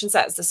Constitution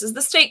says. This is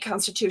the state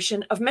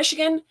Constitution of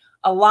Michigan.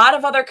 A lot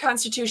of other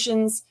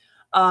constitutions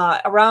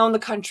around the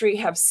country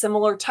have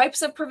similar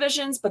types of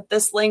provisions, but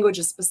this language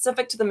is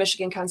specific to the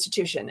Michigan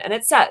Constitution. And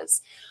it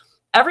says,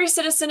 every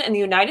citizen in the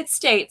United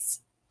States,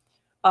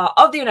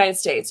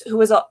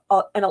 who is an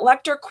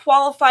elector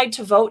qualified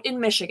to vote in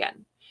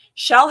Michigan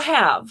shall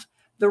have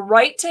the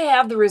right to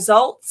have the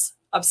results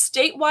of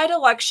statewide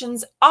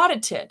elections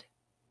audited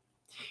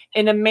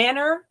in a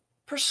manner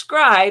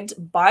prescribed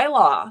by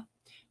law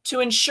to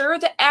ensure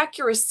the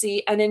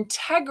accuracy and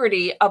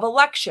integrity of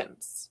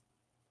elections.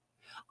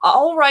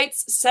 All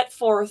rights set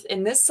forth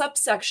in this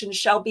subsection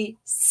shall be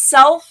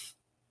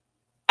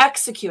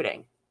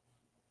self-executing,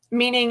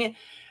 meaning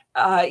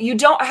you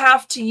don't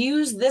have to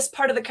use this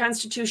part of the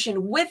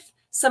Constitution with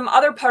some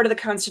other part of the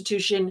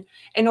Constitution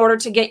in order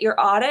to get your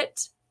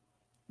audit.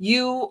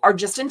 You are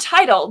just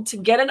entitled to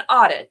get an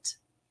audit.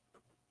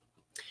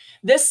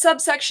 This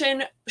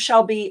subsection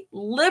shall be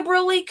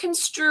liberally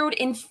construed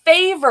in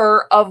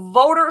favor of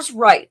voters'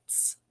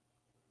 rights.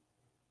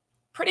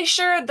 Pretty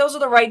sure those are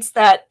the rights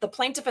that the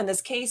plaintiff in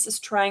this case is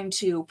trying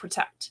to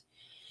protect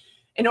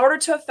in order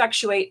to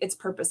effectuate its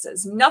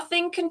purposes.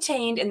 Nothing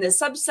contained in this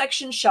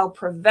subsection shall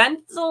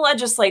prevent the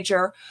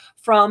legislature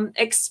from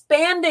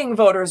expanding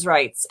voters'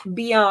 rights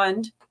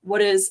beyond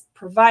what is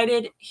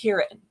provided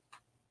herein.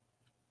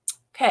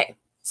 Okay,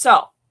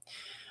 so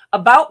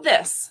about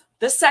this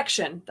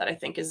section that I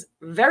think is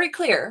very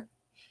clear,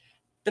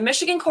 the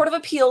Michigan Court of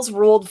Appeals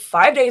ruled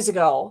 5 days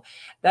ago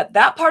that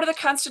that part of the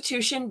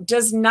Constitution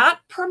does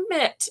not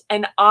permit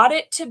an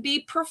audit to be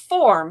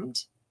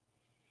performed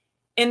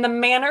in the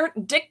manner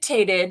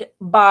dictated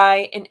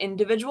by an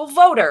individual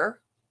voter,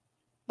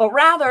 but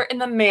rather in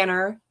the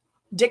manner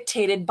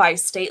dictated by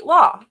state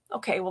law.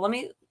 Okay, well, let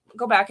me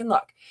go back and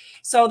look.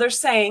 So they're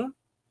saying,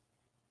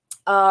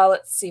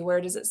 let's see,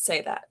 where does it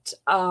say that?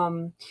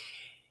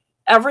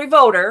 Every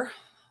voter,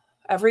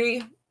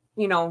 every,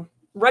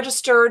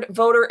 registered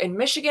voter in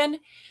Michigan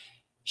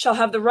shall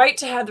have the right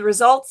to have the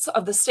results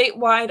of the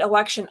statewide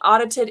election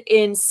audited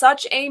in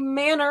such a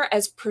manner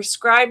as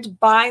prescribed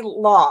by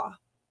law.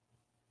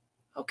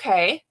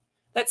 Okay,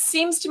 that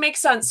seems to make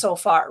sense so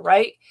far,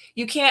 right?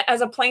 You can't, as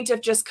a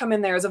plaintiff, just come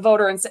in there as a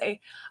voter and say,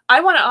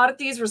 I want to audit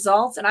these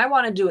results and I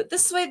want to do it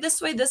this way,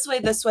 this way, this way,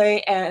 this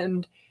way.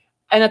 And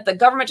that the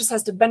government just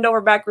has to bend over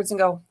backwards and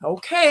go,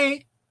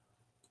 okay,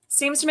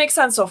 seems to make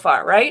sense so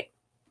far, right?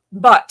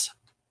 But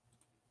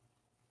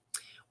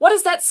what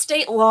does that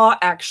state law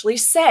actually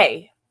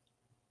say?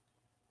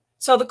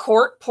 So the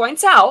court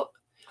points out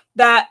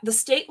that the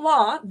state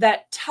law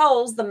that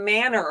tells the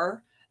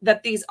manner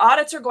that these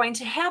audits are going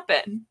to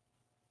happen,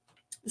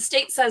 the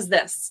state says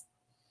this.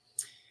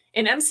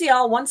 In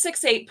MCL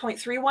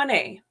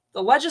 168.31a,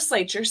 the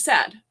legislature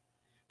said,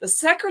 the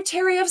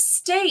Secretary of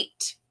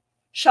State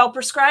shall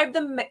prescribe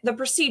the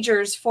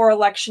procedures for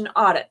election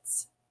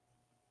audits.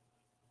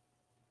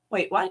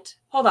 Wait, what?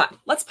 Hold on.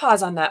 Let's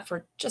pause on that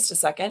for just a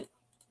second.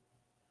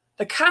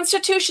 The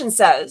Constitution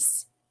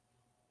says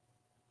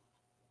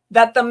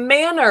that the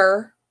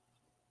manner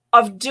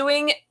of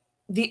doing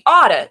the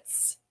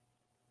audits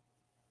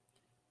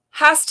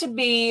has to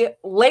be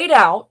laid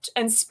out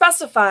and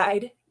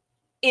specified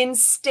in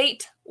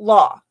state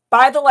law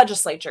by the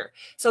legislature.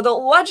 So the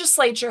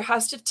legislature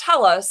has to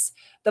tell us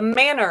the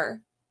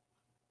manner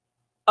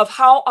of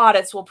how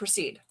audits will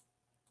proceed.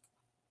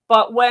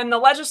 But when the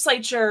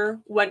legislature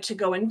went to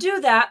go and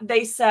do that,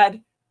 they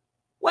said,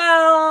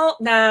 well,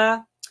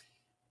 nah,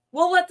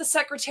 we'll let the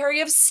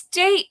Secretary of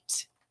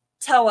State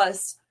tell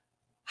us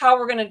how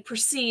we're going to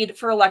proceed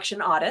for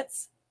election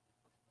audits.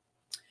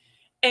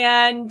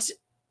 And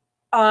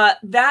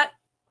that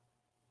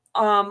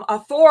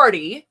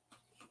authority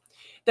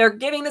they're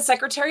giving the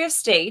Secretary of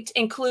State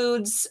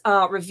includes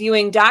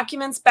reviewing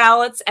documents,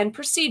 ballots, and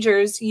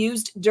procedures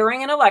used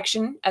during an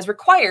election as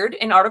required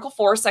in Article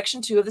 4,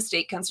 Section 2 of the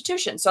state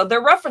constitution. So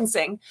they're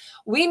referencing,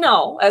 we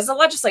know, as a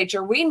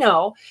legislature, we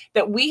know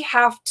that we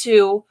have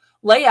to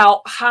lay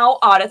out how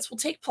audits will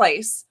take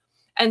place.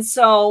 And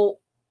so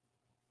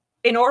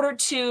in order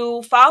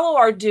to follow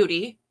our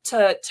duty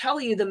to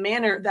tell you the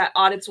manner that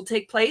audits will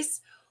take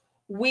place,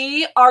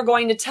 we are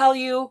going to tell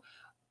you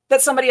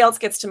that somebody else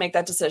gets to make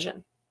that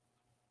decision.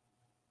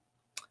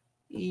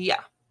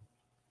 Yeah.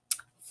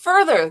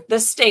 Further, the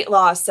state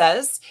law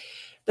says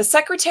the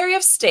Secretary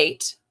of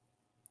State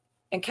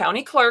and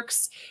county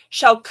clerks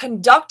shall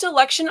conduct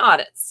election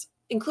audits,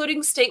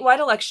 including statewide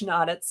election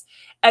audits,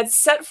 as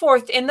set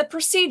forth in the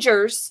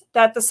procedures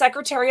that the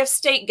Secretary of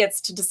State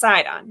gets to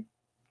decide on.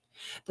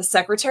 The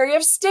Secretary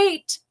of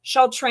State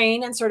shall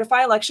train and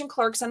certify election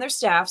clerks and their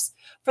staffs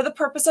for the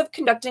purpose of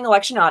conducting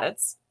election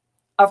audits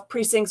of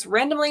precincts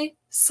randomly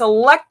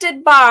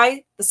selected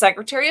by the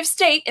Secretary of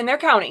State in their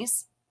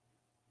counties.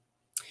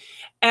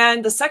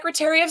 And the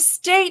Secretary of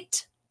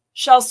State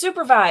shall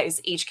supervise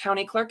each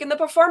county clerk in the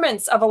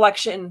performance of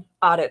election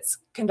audits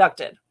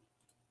conducted.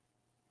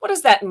 What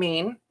does that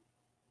mean?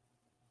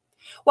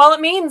 Well,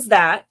 it means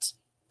that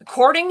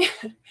according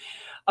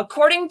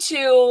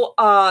to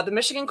the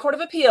Michigan Court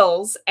of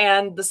Appeals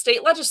and the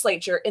state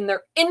legislature in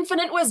their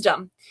infinite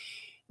wisdom,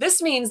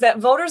 this means that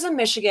voters in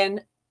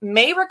Michigan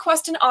may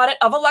request an audit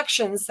of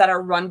elections that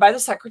are run by the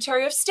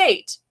Secretary of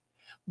State,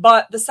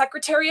 but the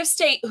Secretary of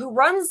State who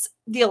runs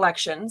the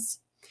elections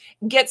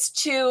gets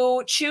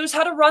to choose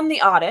how to run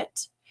the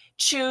audit,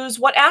 choose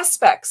what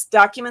aspects,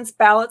 documents,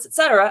 ballots,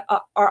 etc.,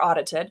 are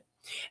audited.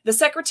 The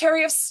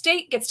Secretary of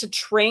State gets to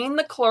train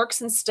the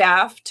clerks and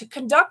staff to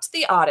conduct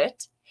the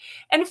audit.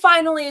 And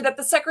finally, that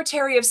the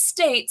Secretary of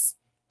State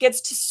gets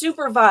to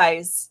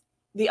supervise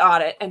the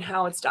audit and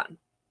how it's done.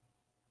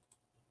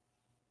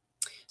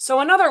 So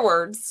in other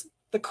words,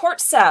 the court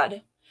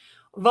said,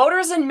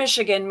 voters in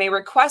Michigan may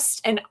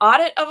request an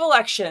audit of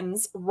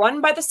elections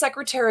run by the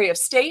Secretary of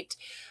State,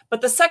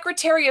 but the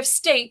Secretary of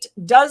State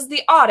does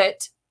the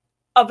audit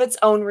of its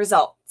own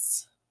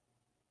results.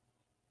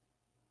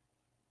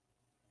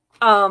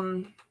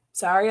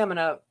 Sorry, I'm going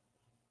to,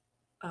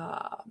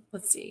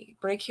 let's see,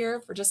 break here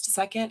for just a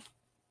second.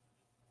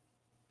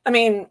 I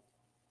mean,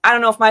 I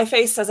don't know if my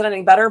face says it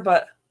any better,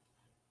 but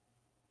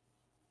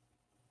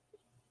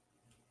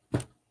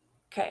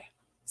okay.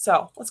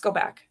 So let's go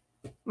back.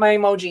 My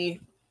emoji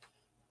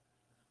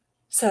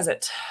says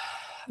it.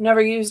 I've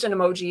never used an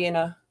emoji in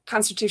a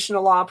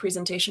constitutional law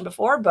presentation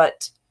before,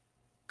 but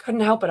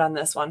couldn't help it on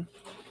this one.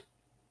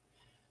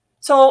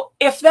 So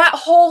if that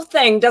whole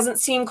thing doesn't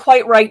seem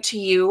quite right to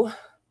you,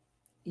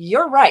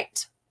 you're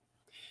right.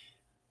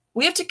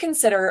 We have to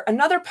consider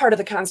another part of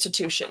the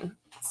Constitution.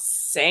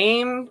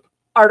 Same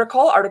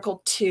article,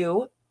 Article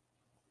 2,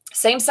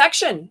 same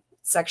section,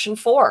 Section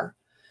 4.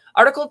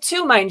 Article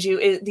 2, mind you,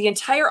 is the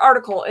entire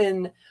article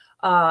in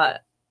the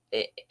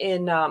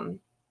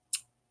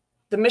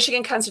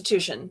Michigan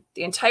Constitution.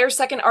 The entire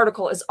second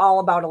article is all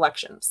about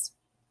elections.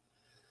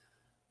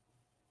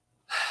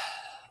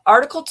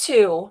 Article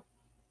 2,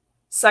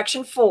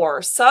 Section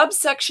 4,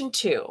 subsection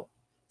 2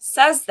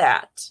 says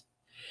that,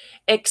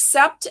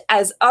 except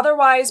as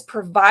otherwise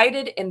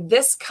provided in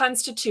this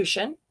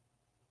Constitution,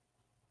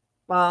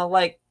 well,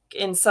 like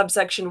in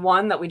subsection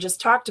 1 that we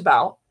just talked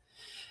about,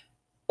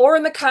 or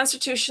in the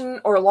Constitution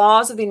or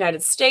laws of the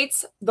United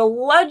States, the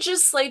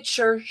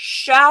legislature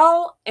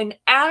shall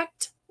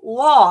enact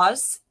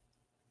laws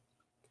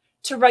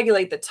to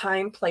regulate the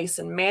time, place,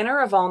 and manner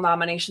of all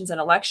nominations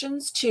and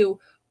elections, to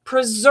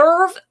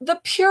preserve the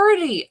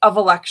purity of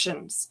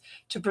elections,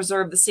 to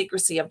preserve the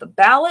secrecy of the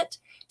ballot,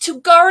 to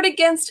guard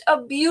against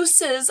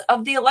abuses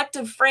of the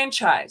elective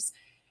franchise,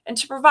 and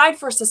to provide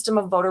for a system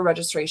of voter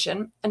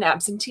registration and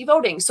absentee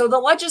voting. So the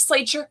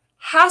legislature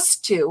has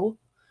to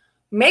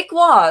make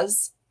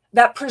laws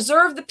that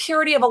preserve the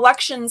purity of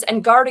elections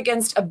and guard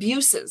against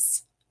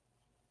abuses.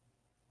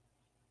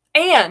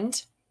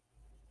 And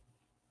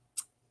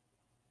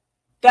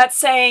that's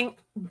saying,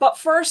 but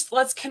first,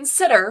 let's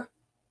consider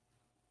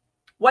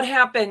what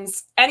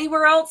happens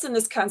anywhere else in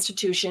this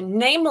Constitution.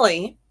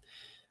 Namely,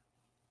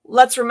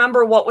 let's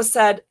remember what was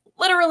said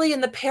literally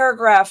in the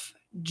paragraph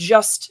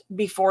just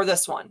before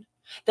this one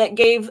that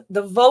gave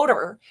the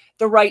voter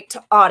the right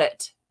to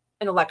audit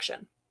an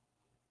election.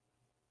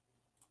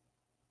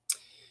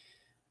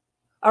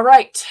 All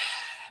right,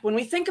 when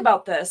we think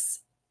about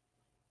this,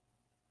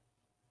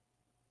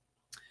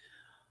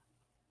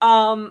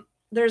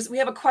 we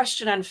have a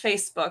question on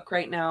Facebook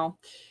right now.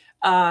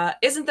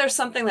 Isn't there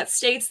something that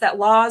states that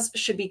laws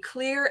should be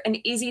clear and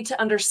easy to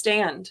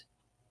understand?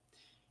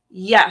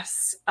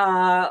 Yes.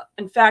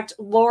 In fact,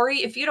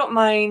 Lori, if you don't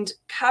mind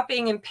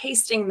copying and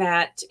pasting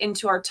that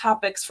into our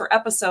topics for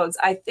episodes,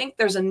 I think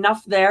there's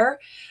enough there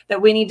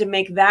that we need to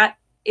make that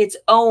its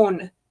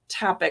own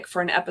topic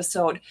for an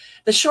episode.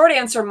 The short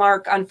answer,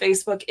 Mark, on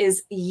Facebook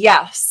is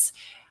yes.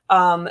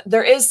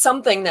 There is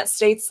something that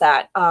states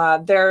that.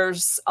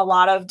 There's a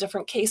lot of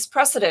different case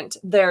precedent.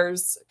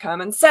 There's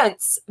common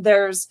sense.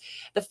 There's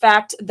the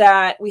fact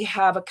that we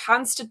have a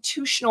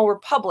constitutional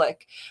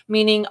republic,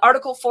 meaning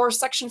Article 4,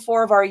 Section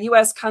 4 of our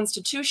U.S.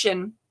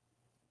 Constitution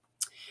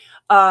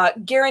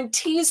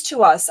guarantees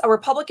to us a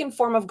Republican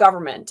form of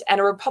government. And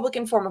a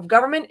Republican form of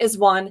government is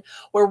one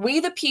where we,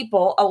 the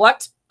people,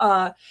 elect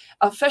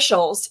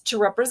officials to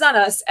represent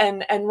us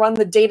and run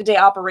the day-to-day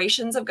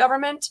operations of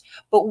government,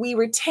 but we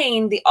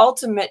retain the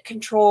ultimate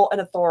control and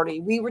authority.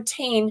 We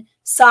retain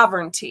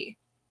sovereignty.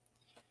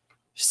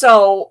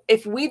 So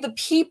if we, the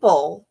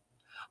people,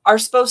 are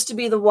supposed to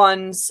be the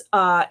ones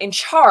in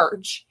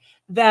charge,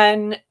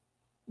 then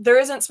there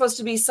isn't supposed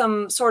to be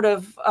some sort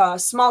of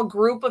small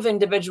group of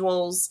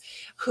individuals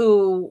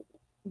who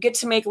get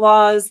to make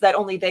laws that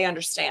only they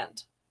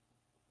understand.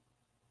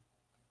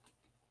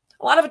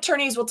 A lot of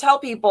attorneys will tell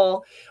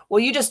people, well,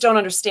 you just don't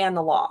understand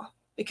the law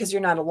because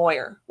you're not a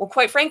lawyer. Well,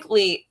 quite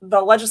frankly,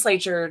 the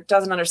legislature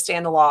doesn't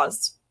understand the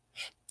laws.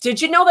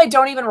 Did you know they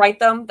don't even write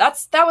them?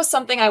 That was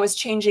something I was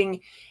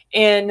changing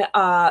in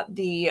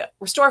the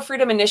Restore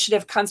Freedom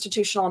Initiative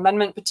constitutional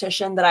amendment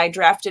petition that I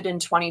drafted in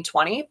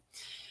 2020.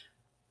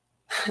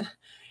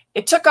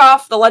 It took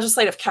off the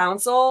Legislative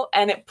Council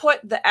and it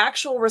put the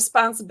actual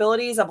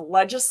responsibilities of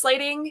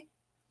legislating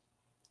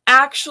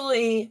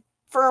actually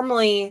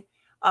firmly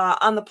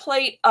on the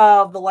plate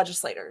of the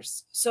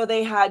legislators. So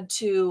they had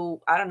to,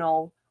 I don't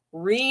know,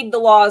 read the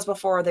laws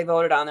before they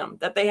voted on them,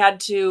 that they had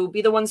to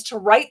be the ones to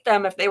write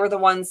them if they were the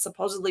ones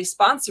supposedly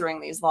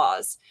sponsoring these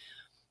laws.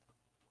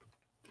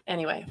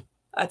 Anyway,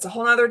 that's a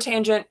whole nother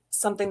tangent,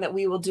 something that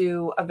we will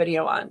do a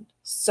video on.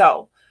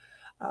 So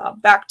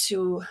back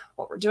to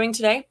what we're doing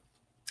today.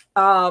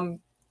 All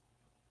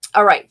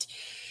right.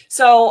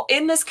 So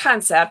in this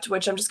concept,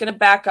 which I'm just going to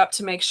back up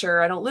to make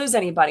sure I don't lose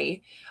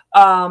anybody,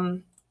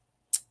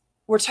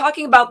 we're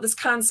talking about this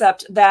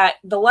concept that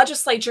the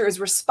legislature is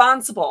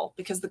responsible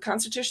because the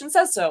Constitution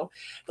says so.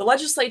 The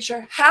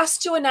legislature has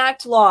to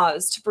enact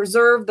laws to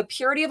preserve the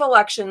purity of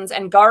elections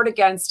and guard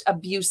against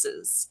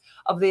abuses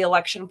of the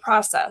election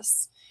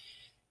process.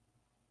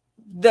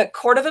 The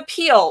Court of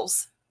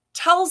Appeals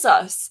tells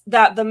us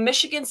that the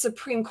Michigan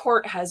Supreme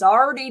Court has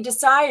already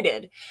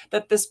decided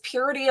that this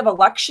purity of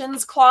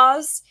elections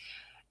clause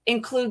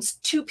includes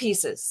two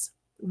pieces.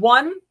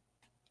 One,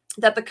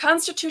 that the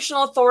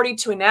constitutional authority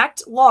to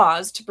enact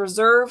laws to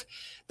preserve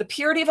the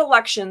purity of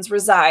elections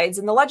resides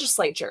in the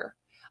legislature.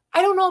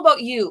 I don't know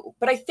about you,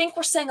 but I think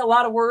we're saying a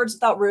lot of words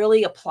without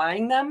really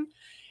applying them.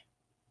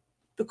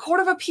 The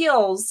Court of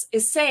Appeals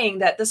is saying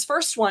that this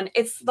first one,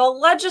 it's the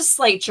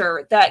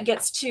legislature that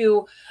gets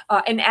to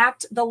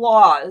enact the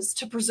laws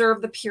to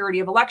preserve the purity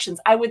of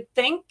elections. I would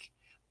think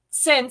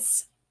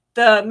since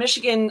the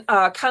Michigan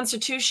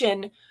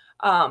Constitution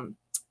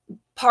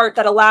part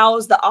that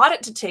allows the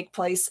audit to take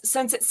place,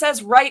 since it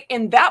says right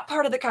in that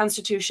part of the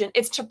Constitution,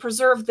 it's to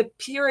preserve the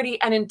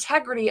purity and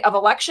integrity of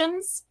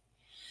elections,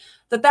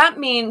 that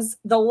means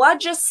the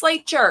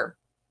legislature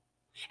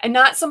and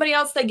not somebody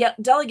else they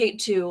delegate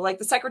to, like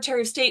the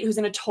Secretary of State, who's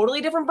in a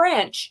totally different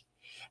branch,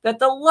 that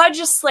the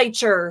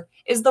legislature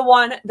is the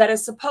one that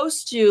is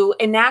supposed to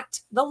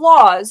enact the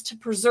laws to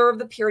preserve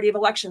the purity of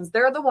elections.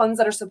 They're the ones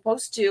that are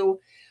supposed to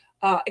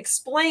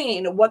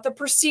explain what the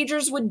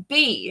procedures would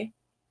be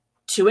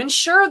to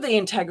ensure the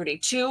integrity,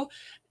 to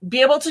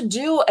be able to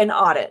do an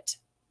audit.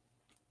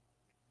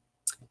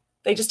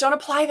 They just don't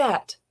apply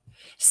that.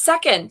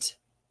 Second,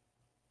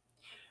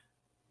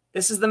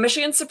 this is the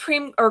Michigan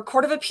Supreme or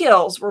Court of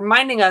Appeals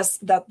reminding us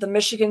that the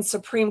Michigan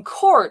Supreme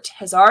Court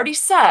has already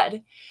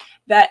said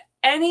that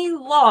any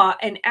law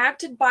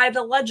enacted by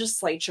the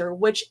legislature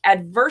which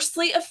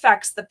adversely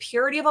affects the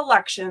purity of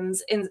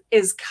elections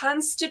is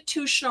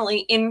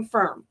constitutionally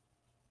infirm.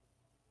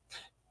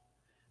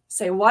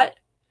 Say what?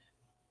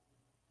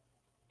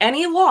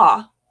 Any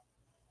law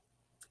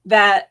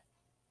that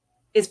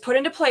is put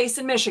into place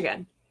in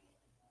Michigan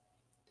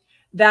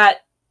that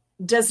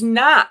does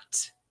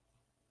not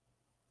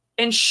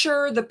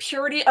ensure the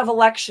purity of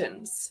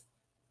elections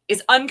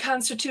is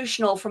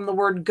unconstitutional from the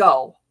word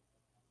go.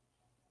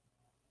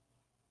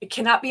 It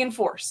cannot be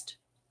enforced.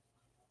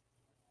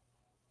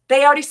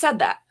 They already said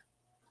that.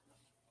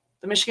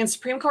 The Michigan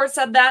Supreme Court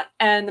said that,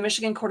 and the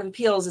Michigan Court of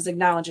Appeals is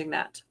acknowledging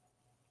that.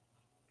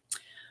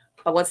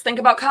 But let's think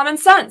about common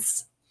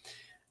sense.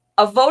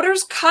 A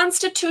voter's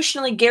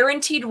constitutionally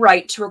guaranteed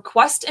right to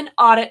request an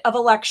audit of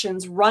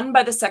elections run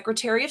by the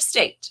Secretary of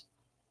State.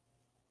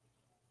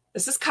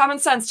 This is common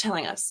sense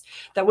telling us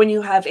that when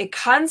you have a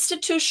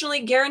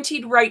constitutionally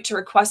guaranteed right to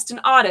request an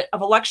audit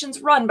of elections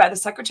run by the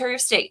Secretary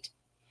of State,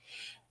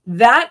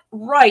 that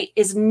right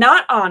is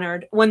not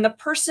honored when the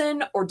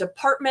person or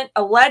department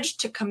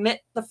alleged to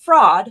commit the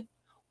fraud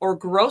or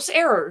gross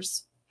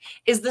errors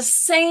is the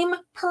same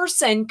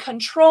person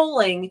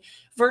controlling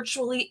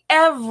virtually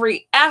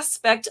every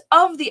aspect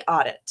of the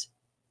audit.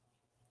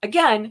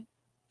 Again,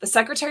 the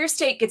Secretary of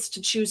State gets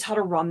to choose how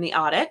to run the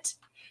audit,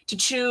 to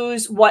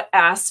choose what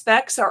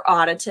aspects are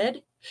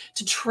audited,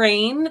 to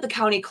train the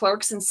county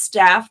clerks and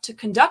staff to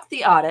conduct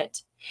the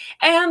audit,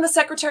 and the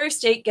Secretary of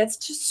State gets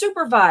to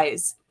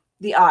supervise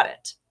the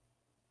audit.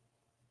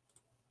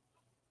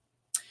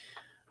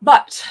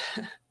 But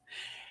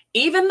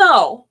even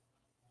though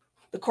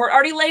the court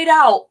already laid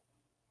out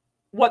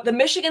what the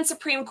Michigan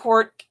Supreme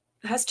Court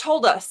has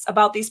told us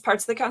about these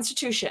parts of the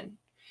Constitution,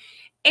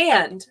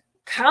 And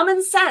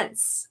common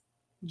sense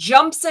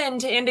jumps in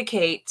to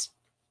indicate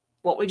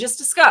what we just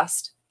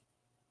discussed.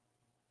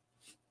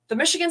 The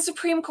Michigan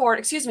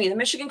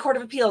Court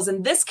of Appeals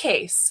in this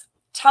case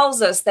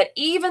tells us that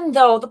even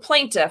though the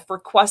plaintiff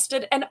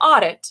requested an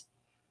audit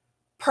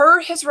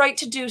per his right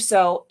to do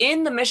so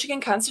in the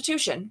Michigan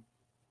Constitution,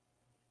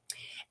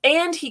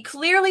 and he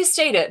clearly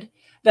stated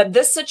that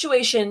this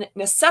situation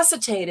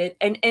necessitated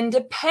an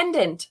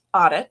independent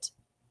audit,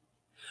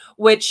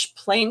 which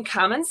plain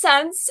common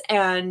sense,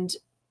 and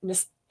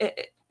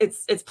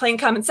it's plain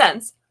common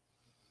sense,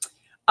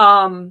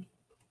 and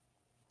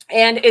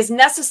is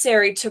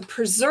necessary to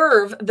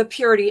preserve the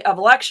purity of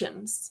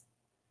elections.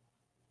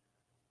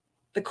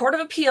 The Court of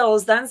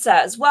Appeals then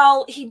says,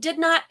 well, he did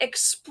not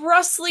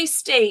expressly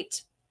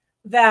state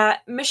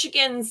that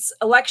Michigan's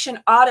election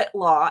audit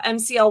law,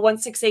 MCL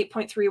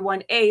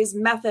 168.31A's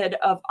method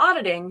of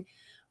auditing,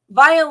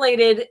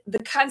 violated the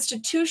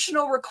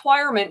constitutional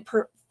requirement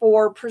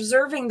for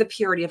preserving the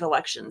purity of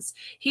elections.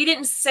 He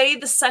didn't say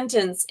the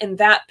sentence in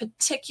that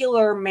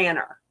particular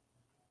manner.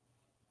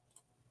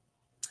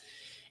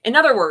 In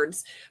other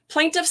words,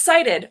 plaintiff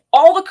cited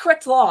all the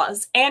correct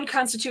laws and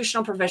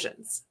constitutional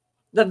provisions.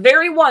 The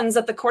very ones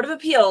that the Court of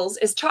Appeals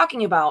is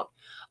talking about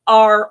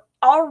are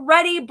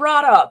already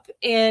brought up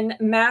in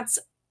Matt's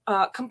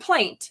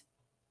complaint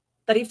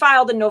that he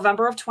filed in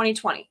November of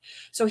 2020.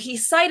 So he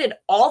cited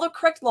all the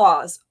correct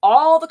laws,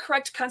 all the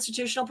correct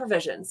constitutional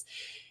provisions.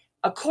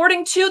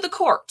 According to the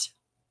court,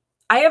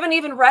 I haven't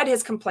even read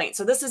his complaint,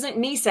 so this isn't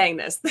me saying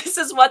this. This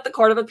is what the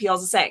Court of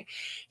Appeals is saying.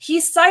 He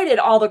cited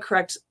all the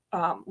correct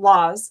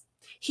laws.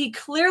 He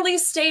clearly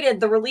stated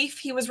the relief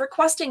he was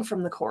requesting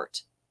from the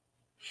court.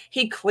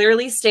 He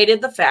clearly stated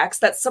the facts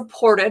that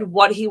supported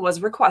what he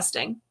was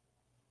requesting.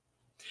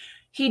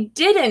 He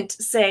didn't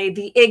say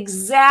the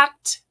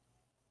exact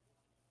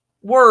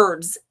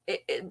words.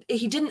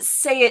 He didn't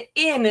say it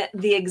in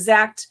the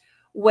exact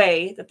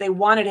way that they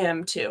wanted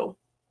him to.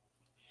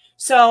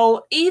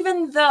 So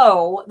even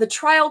though the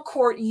trial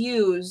court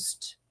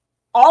used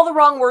all the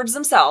wrong words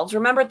themselves,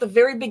 remember at the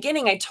very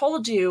beginning, I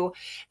told you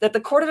that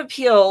the Court of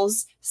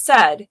Appeals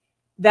said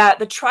that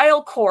the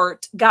trial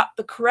court got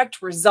the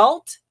correct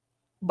result,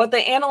 but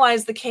they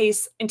analyzed the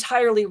case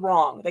entirely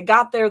wrong. They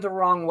got there the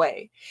wrong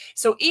way.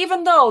 So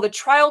even though the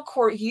trial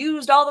court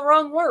used all the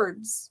wrong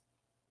words,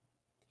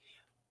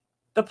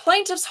 the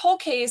plaintiff's whole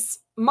case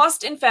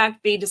must in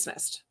fact be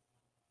dismissed.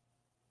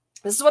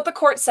 This is what the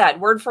court said,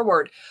 word for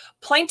word.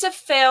 Plaintiff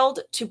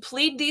failed to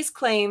plead these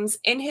claims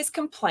in his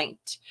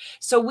complaint,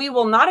 so we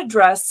will not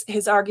address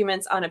his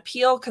arguments on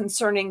appeal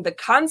concerning the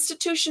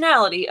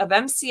constitutionality of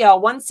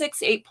MCL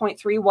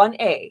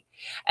 168.31A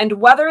and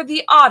whether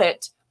the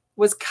audit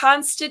was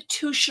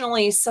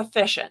constitutionally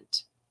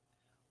sufficient.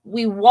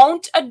 We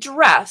won't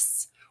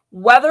address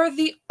whether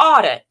the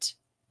audit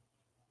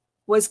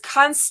was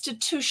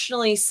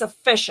constitutionally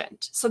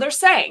sufficient. So they're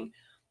saying,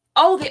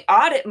 oh, the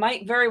audit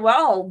might very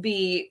well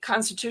be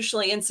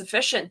constitutionally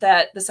insufficient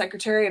that the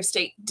Secretary of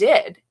State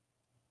did,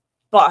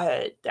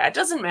 but that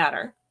doesn't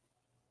matter.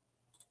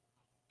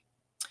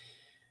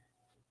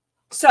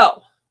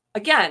 So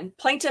again,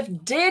 plaintiff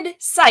did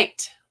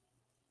cite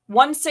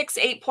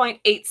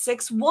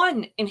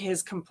 168.861 in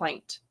his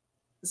complaint.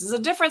 This is a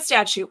different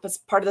statute, but it's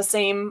part of the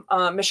same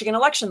Michigan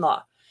election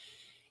law.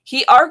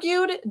 He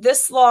argued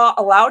this law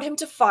allowed him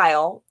to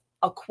file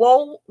a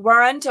quo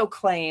warranto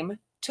claim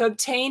to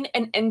obtain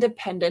an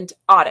independent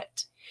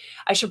audit.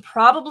 I should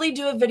probably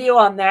do a video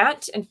on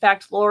that. In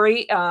fact,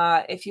 Lori,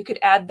 if you could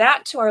add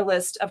that to our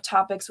list of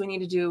topics we need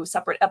to do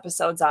separate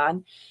episodes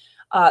on.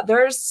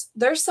 There's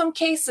some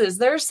cases,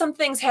 there's some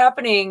things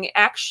happening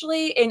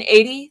actually in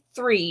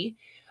 83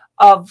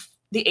 of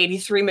the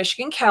 83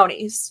 Michigan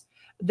counties.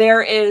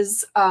 There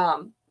is a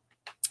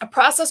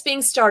process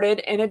being started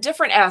in a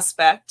different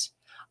aspect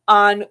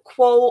on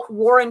quo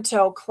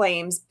warranto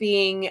claims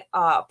being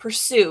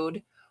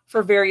pursued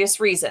for various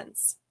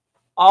reasons,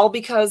 all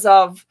because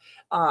of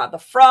the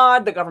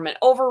fraud, the government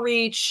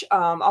overreach,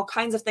 all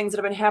kinds of things that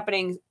have been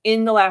happening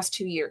in the last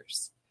 2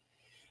 years.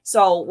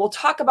 So we'll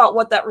talk about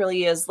what that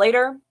really is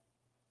later.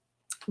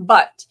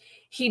 But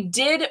he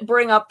did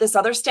bring up this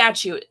other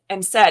statute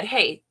and said,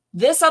 hey,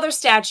 this other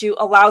statute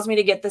allows me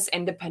to get this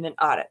independent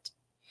audit.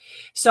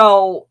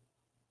 So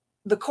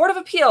the Court of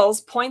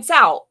Appeals points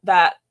out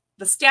that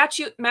the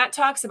statute Matt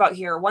talks about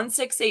here,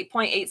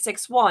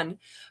 168.861,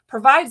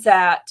 provides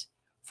that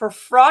for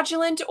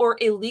fraudulent or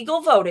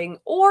illegal voting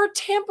or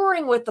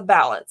tampering with the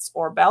ballots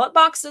or ballot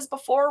boxes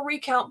before a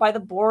recount by the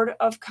Board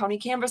of County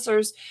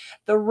Canvassers,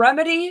 the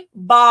remedy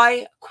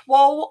by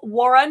quo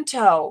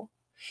warranto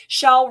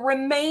shall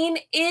remain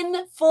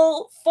in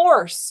full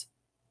force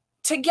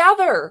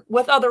together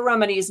with other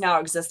remedies now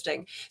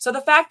existing. So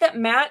the fact that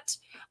Matt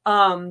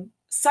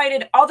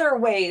cited other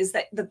ways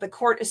that the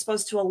court is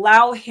supposed to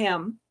allow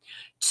him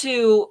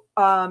to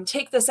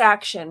take this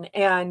action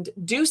and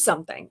do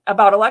something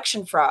about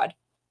election fraud.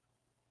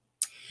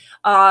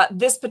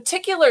 This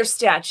particular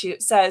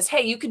statute says,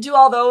 hey, you could do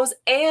all those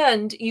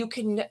and you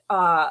can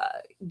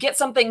get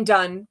something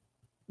done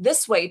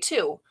this way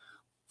too.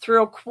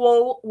 through a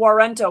quo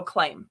warranto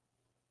claim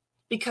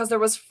because there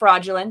was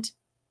fraudulent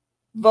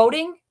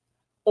voting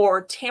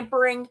or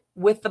tampering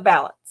with the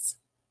ballots.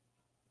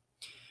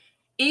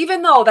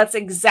 Even though that's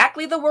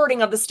exactly the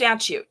wording of the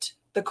statute,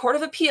 the Court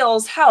of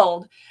Appeals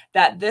held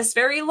that this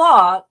very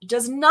law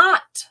does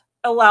not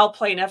allow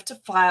plaintiff to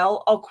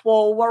file a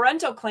quo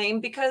warranto claim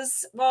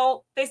because,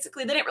 well,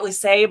 basically they didn't really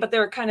say, but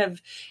they're kind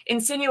of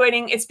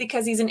insinuating it's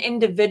because he's an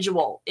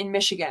individual in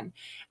Michigan.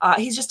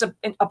 He's just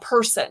a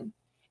person.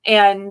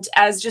 And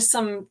as just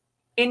some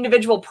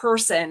individual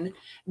person,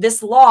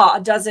 this law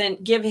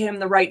doesn't give him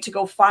the right to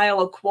go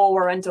file a quo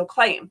warranto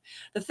claim.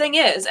 The thing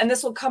is, and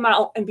this will come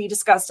out and be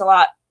discussed a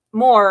lot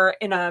more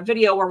in a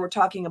video where we're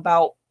talking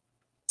about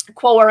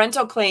quo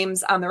warranto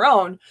claims on their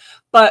own,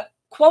 but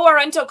quo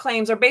warranto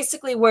claims are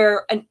basically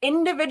where an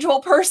individual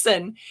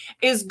person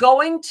is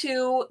going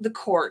to the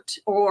court,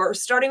 or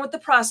starting with the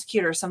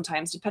prosecutor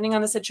sometimes, depending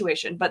on the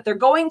situation, but they're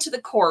going to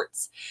the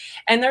courts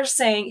and they're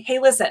saying, hey,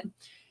 listen,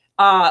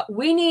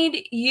 we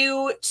need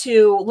you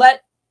to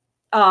let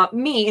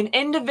me, an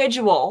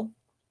individual,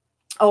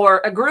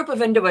 or a group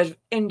of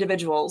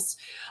individuals,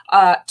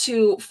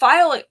 to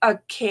file a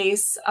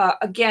case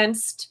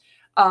against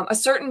a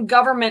certain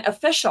government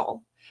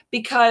official,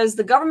 because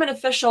the government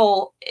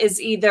official is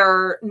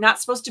either not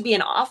supposed to be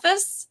in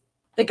office,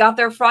 they got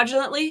there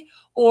fraudulently,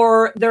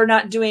 or they're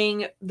not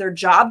doing their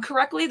job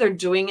correctly, they're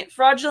doing it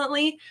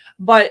fraudulently,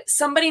 but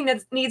somebody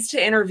needs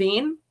to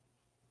intervene.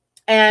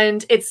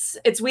 And it's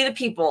we the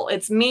people.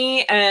 It's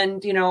me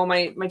and,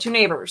 my two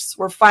neighbors.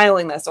 We're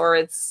filing this, or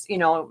it's,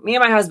 me and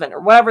my husband,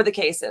 or whatever the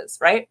case is,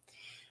 right?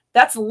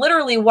 That's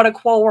literally what a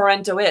quo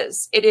warranto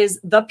is. It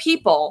is the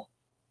people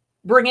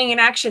bringing an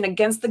action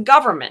against the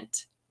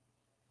government.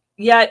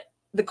 Yet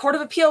the Court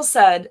of Appeals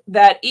said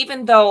that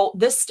even though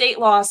this state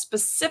law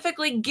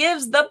specifically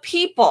gives the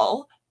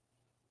people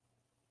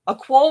a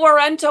quo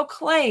warranto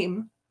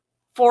claim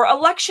for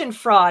election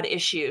fraud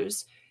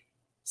issues,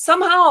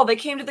 somehow they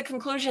came to the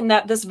conclusion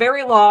that this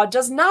very law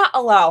does not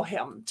allow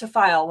him to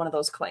file one of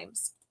those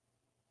claims.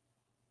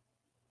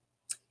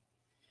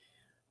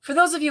 For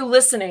those of you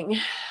listening,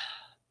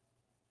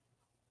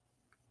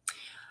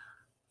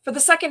 for the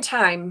second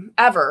time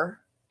ever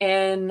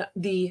in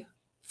the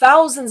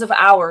thousands of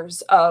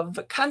hours of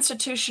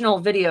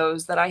constitutional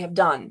videos that I have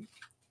done,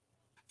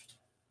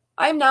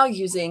 I'm now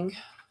using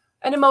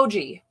an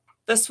emoji.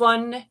 This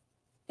one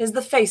is the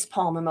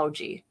facepalm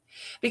emoji,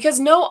 because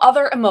no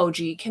other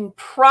emoji can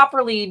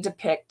properly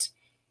depict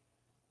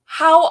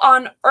how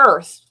on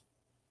earth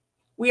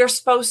we are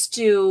supposed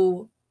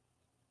to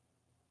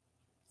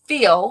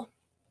feel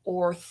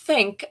or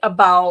think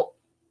about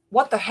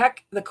what the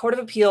heck the Court of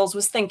Appeals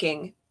was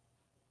thinking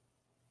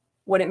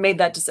when it made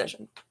that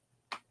decision.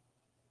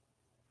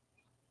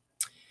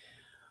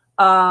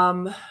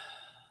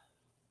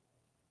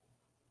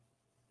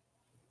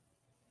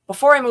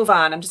 Before I move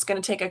on, I'm just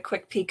going to take a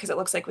quick peek because it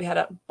looks like we had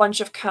a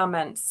bunch of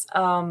comments.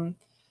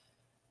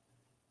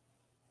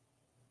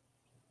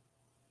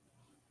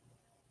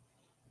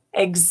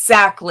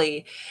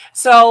 Exactly.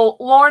 So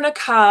Lorna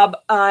Cobb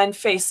on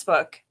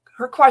Facebook,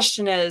 her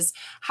question is,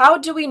 how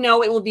do we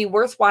know it will be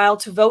worthwhile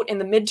to vote in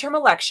the midterm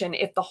election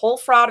if the whole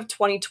fraud of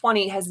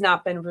 2020 has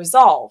not been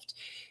resolved?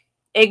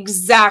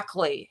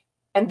 Exactly.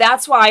 And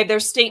that's why their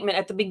statement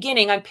at the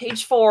beginning on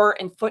page 4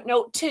 and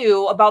footnote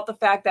 2 about the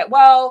fact that,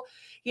 well,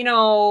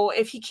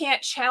 if he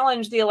can't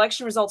challenge the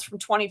election results from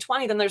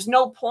 2020, then there's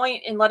no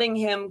point in letting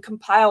him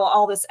compile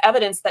all this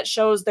evidence that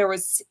shows there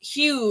was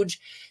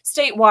huge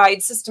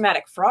statewide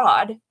systematic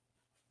fraud.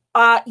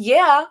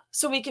 Yeah,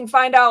 so we can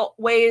find out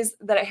ways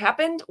that it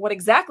happened, what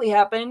exactly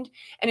happened,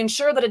 and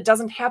ensure that it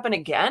doesn't happen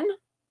again.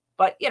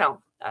 But,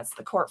 that's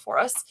the court for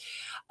us.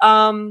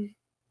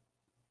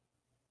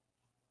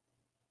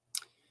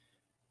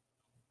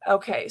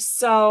 Okay,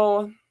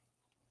 so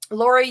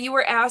Lori, you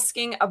were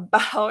asking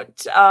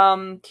about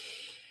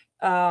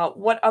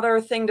what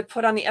other thing to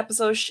put on the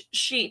episode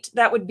sheet.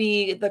 That would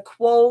be the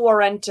quo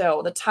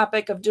warranto, the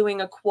topic of doing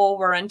a quo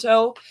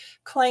warranto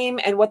claim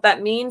and what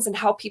that means and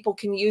how people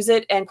can use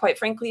it. And quite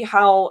frankly,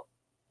 how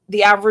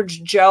the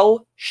average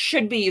Joe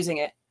should be using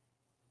it.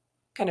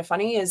 Kind of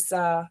funny is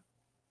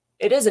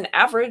it is an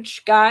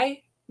average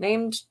guy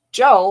named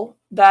Joe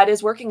that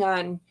is working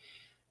on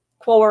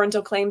quo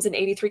warranto claims in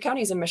 83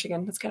 counties in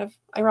Michigan. That's kind of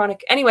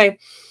ironic. Anyway,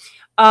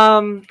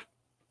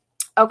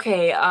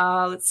 okay,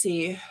 let's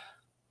see.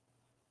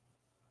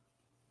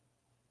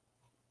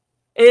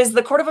 Is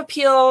the Court of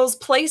Appeals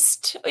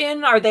placed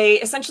in? Are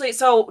they essentially?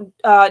 So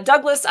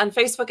Douglas on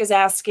Facebook is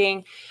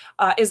asking,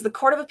 is the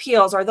Court of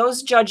Appeals, are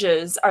those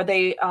judges, are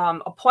they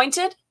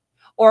appointed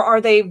or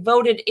are they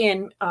voted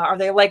in? Are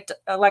they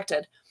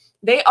elected?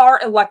 They are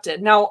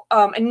elected. Now,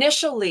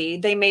 initially,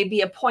 they may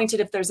be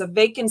appointed if there's a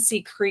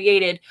vacancy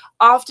created.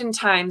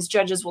 Oftentimes,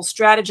 judges will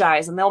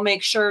strategize and they'll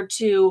make sure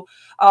to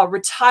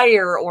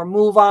retire or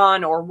move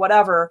on or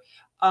whatever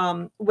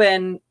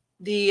when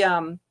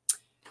the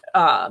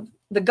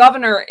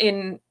governor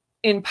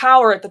in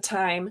power at the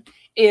time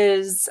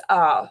is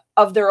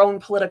of their own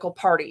political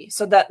party.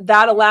 So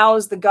that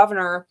allows the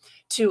governor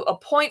to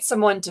appoint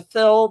someone to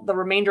fill the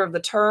remainder of the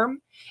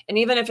term. And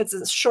even if it's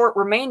a short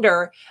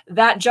remainder,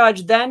 that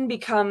judge then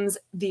becomes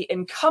the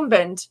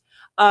incumbent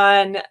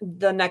on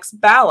the next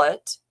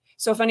ballot.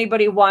 So if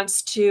anybody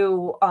wants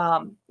to,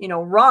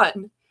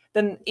 run,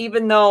 then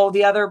even though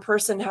the other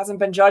person hasn't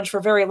been judged for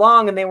very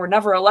long and they were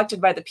never elected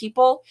by the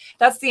people,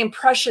 that's the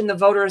impression the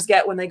voters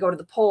get when they go to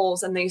the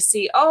polls and they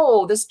see,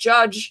 oh, this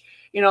judge,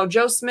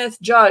 Joe Smith,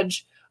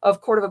 judge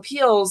of Court of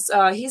Appeals,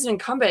 he's an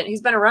incumbent.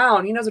 He's been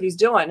around. He knows what he's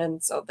doing.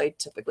 And so they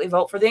typically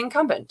vote for the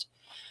incumbent.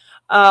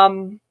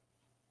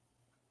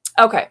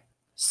 Okay,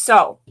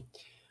 so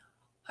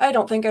I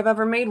don't think I've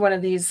ever made one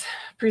of these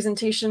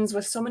presentations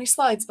with so many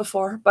slides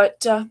before,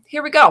 but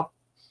here we go.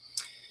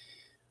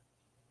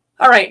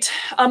 All right,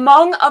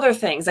 among other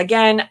things,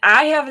 again,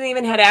 I haven't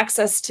even had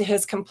access to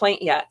his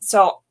complaint yet.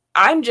 So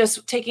I'm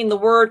just taking the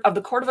word of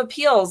the Court of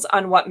Appeals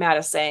on what Matt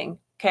is saying,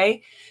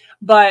 okay?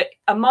 But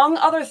among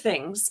other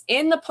things,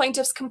 in the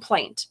plaintiff's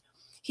complaint,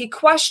 he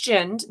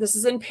questioned, this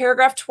is in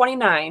paragraph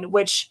 29,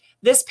 which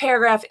this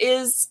paragraph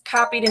is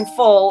copied in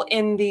full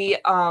in the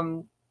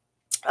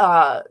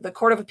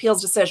Court of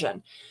Appeals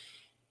decision.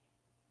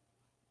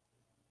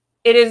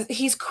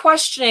 He's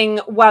questioning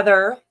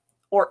whether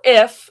or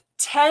if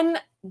 10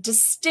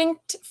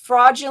 distinct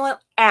fraudulent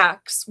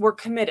acts were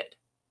committed.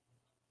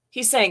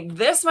 He's saying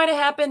this might have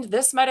happened,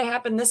 this might have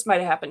happened, this might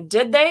have happened.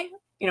 Did they?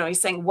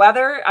 He's saying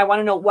whether, I want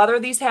to know whether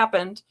these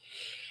happened.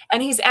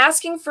 And he's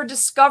asking for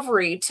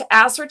discovery to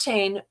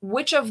ascertain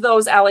which of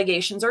those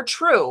allegations are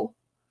true.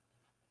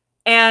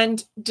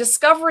 And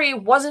discovery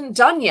wasn't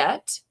done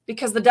yet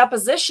because the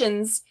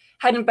depositions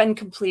hadn't been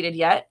completed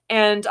yet.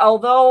 And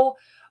although,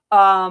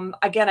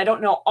 again, I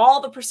don't know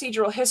all the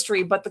procedural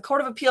history, but the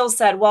Court of Appeals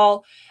said,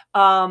 well,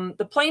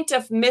 the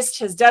plaintiff missed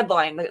his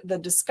deadline. The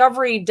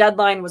discovery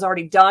deadline was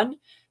already done.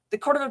 The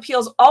Court of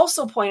Appeals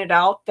also pointed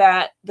out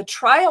that the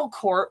trial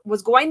court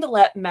was going to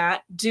let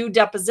Matt do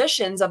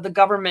depositions of the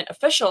government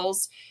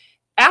officials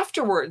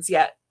afterwards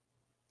yet.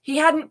 He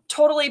hadn't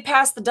totally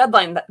passed the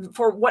deadline.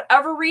 For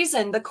whatever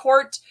reason, the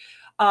court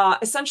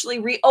essentially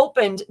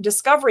reopened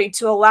discovery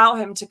to allow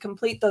him to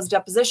complete those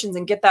depositions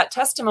and get that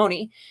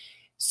testimony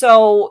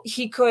so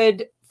he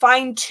could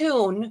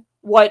fine-tune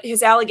what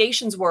his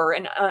allegations were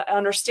and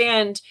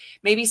understand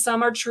maybe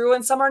some are true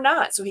and some are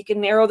not, so he can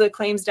narrow the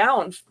claims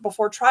down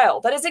before trial.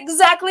 That is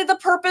exactly the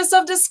purpose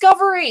of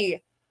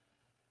discovery.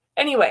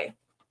 Anyway,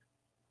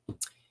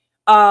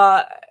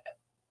 the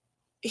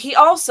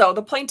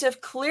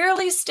plaintiff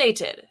clearly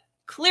stated,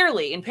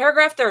 in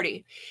paragraph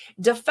 30,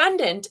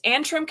 defendant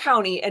Antrim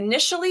County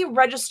initially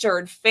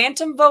registered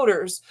phantom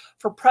voters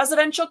for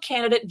presidential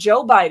candidate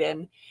Joe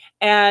Biden.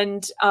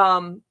 And,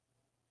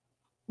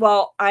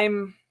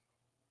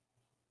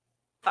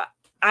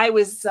 I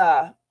was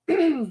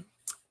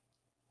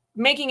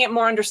making it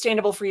more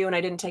understandable for you, and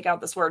I didn't take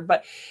out this word,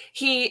 but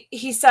he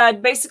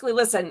said, basically,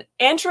 listen,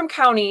 Antrim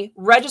County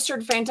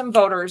registered phantom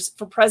voters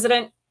for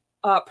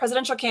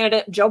presidential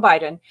candidate Joe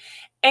Biden,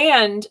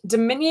 and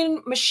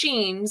Dominion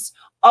machines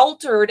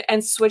altered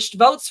and switched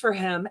votes for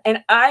him,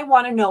 and I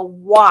want to know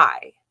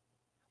why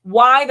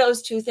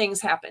those two things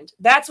happened.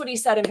 That's what he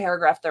said in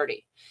paragraph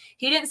 30.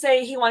 He didn't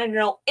say he wanted to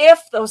know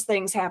if those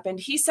things happened.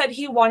 He said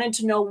he wanted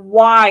to know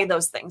why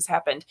those things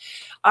happened.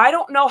 I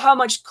don't know how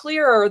much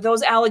clearer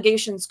those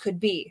allegations could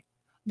be.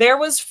 There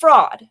was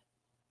fraud.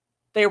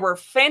 There were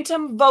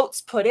phantom votes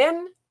put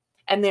in,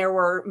 and there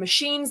were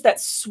machines that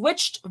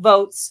switched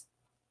votes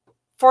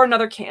for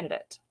another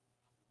candidate.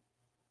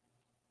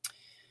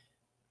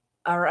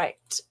 All right.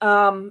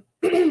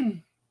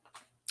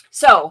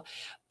 So,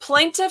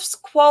 plaintiff's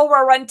quo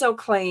warranto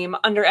claim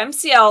under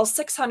MCL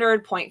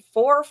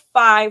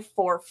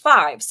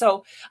 600.4545.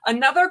 So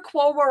another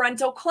quo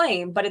warranto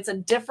claim, but it's a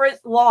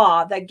different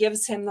law that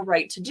gives him the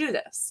right to do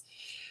this.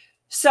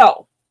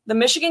 So the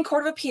Michigan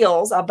Court of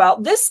Appeals,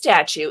 about this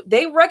statute,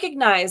 they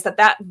recognize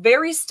that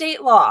very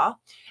state law,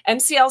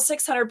 MCL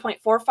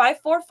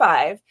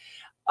 600.4545,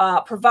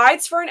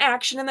 provides for an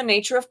action in the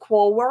nature of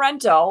quo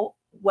warranto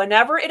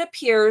whenever it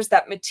appears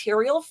that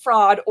material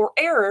fraud or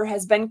error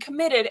has been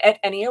committed at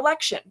any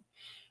election.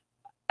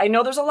 I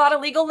know there's a lot of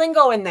legal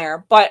lingo in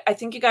there, but I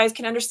think you guys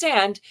can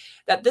understand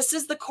that this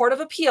is the Court of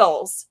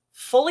Appeals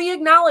fully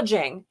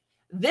acknowledging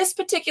this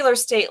particular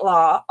state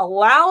law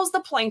allows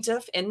the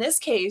plaintiff in this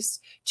case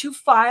to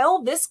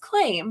file this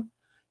claim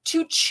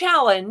to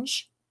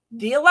challenge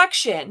the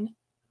election,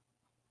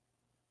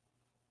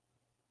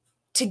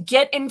 to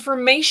get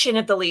information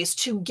at the least,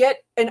 to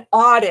get an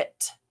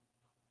audit.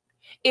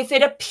 If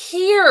it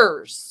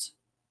appears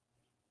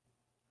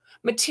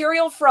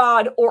material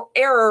fraud or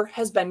error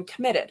has been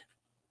committed,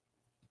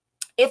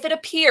 if it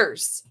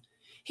appears,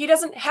 he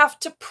doesn't have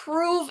to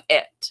prove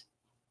it.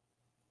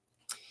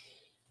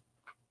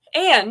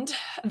 And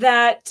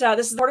that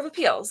this is the Court of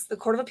Appeals. The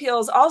Court of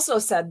Appeals also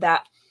said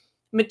that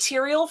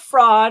material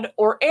fraud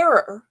or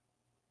error,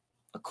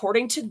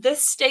 according to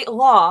this state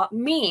law,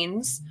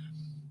 means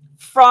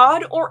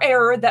fraud or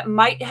error that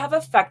might have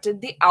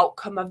affected the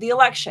outcome of the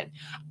election.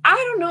 I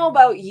don't know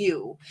about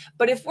you,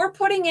 but if we're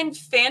putting in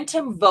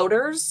phantom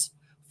voters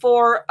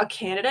for a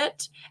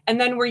candidate and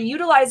then we're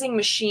utilizing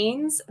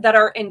machines that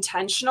are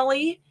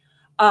intentionally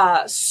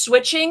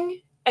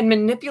switching and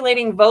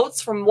manipulating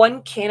votes from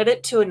one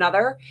candidate to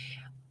another,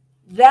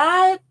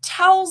 that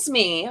tells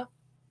me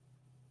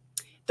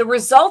the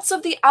results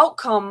of the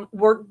outcome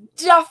were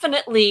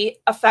definitely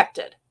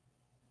affected.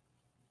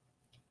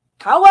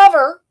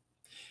 However,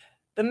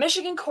 the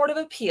Michigan Court of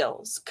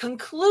Appeals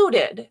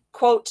concluded,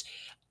 quote,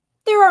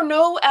 there are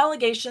no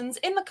allegations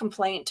in the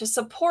complaint to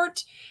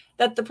support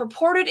that the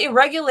purported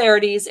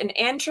irregularities in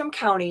Antrim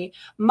County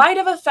might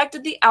have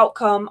affected the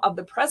outcome of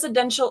the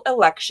presidential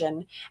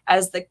election,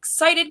 as the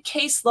cited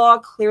case law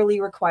clearly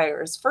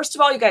requires. First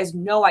of all, you guys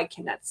know I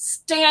cannot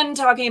stand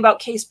talking about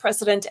case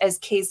precedent as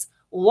case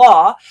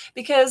law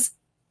because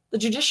the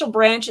judicial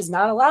branch is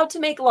not allowed to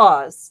make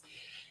laws.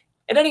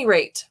 At any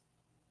rate,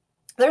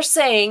 they're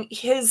saying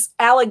his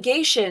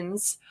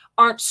allegations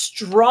aren't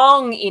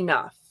strong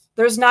enough.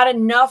 There's not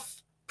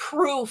enough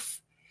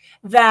proof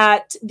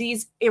that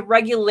these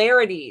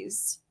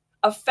irregularities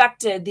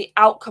affected the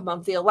outcome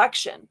of the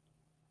election.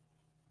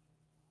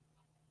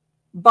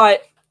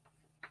 But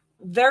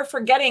they're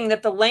forgetting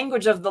that the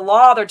language of the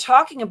law they're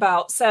talking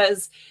about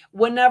says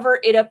whenever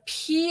it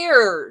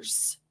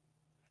appears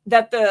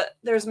that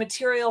there's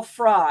material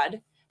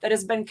fraud that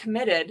has been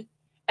committed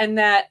and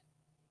that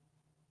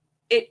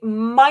it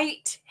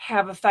might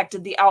have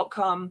affected the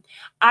outcome.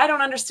 I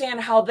don't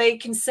understand how they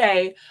can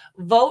say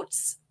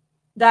votes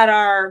that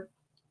are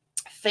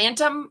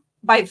phantom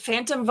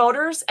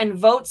voters and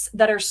votes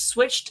that are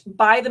switched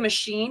by the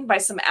machine, by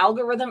some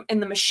algorithm in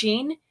the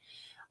machine,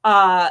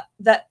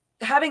 that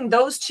having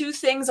those two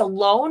things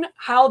alone,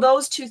 how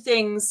those two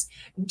things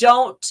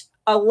don't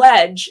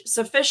allege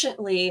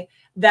sufficiently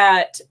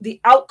that the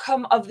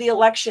outcome of the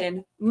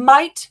election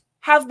might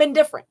have been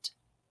different.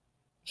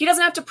 He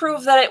doesn't have to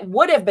prove that it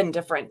would have been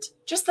different,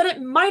 just that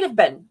it might have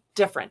been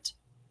different.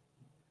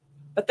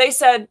 But they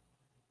said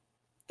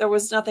there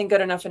was nothing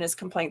good enough in his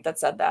complaint that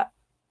said that.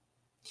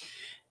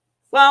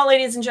 Well,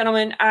 ladies and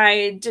gentlemen,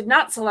 I did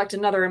not select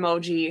another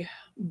emoji,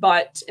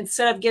 but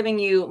instead of giving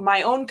you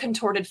my own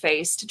contorted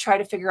face to try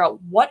to figure out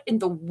what in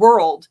the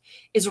world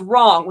is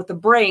wrong with the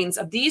brains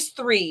of these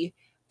three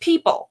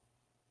people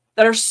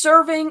that are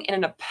serving in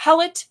an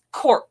appellate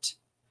court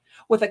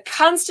with a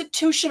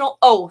constitutional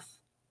oath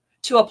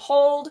to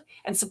uphold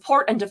and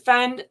support and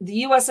defend the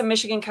U.S. and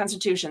Michigan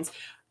constitutions.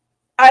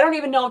 I don't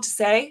even know what to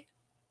say.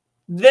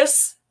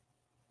 This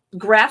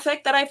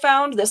graphic that I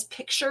found, this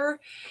picture,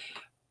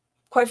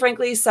 quite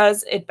frankly,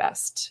 says it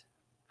best.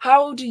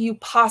 How do you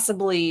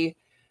possibly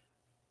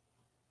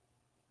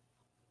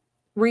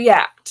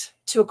react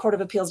to a Court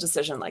of Appeals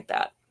decision like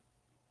that?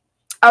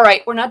 All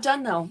right, we're not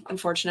done though,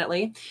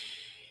 unfortunately.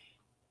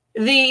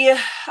 The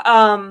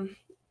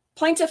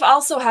plaintiff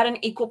also had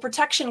an equal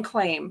protection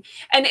claim,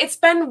 and it's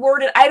been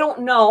worded, I don't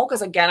know,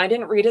 because again, I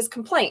didn't read his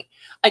complaint.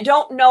 I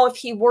don't know if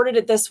he worded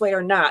it this way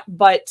or not,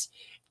 but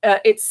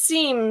it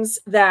seems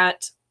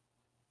that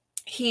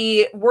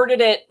he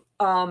worded it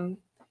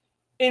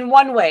in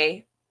one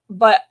way,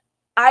 but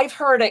I've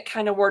heard it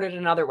kind of worded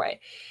another way.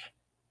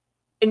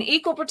 An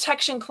equal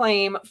protection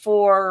claim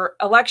for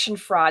election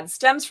fraud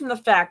stems from the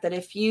fact that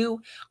if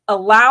you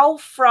allow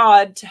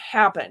fraud to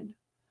happen,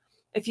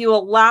 if you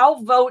allow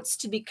votes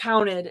to be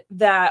counted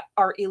that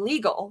are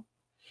illegal,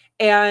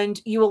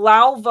 and you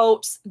allow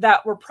votes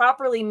that were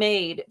properly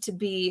made to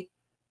be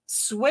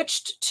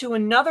switched to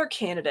another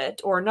candidate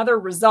or another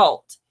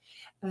result,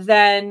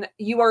 then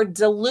you are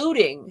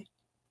diluting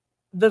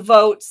the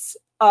votes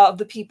of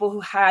the people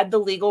who had the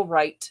legal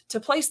right to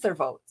place their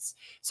votes.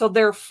 So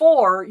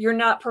therefore, you're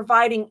not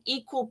providing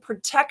equal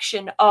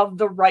protection of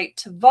the right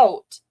to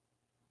vote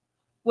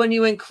when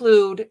you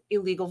include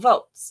illegal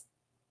votes.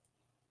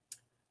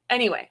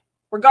 Anyway,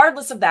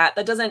 regardless of that,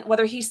 that doesn't,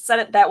 whether he said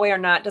it that way or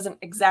not, doesn't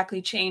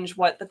exactly change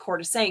what the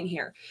court is saying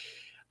here.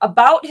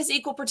 About his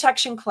equal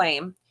protection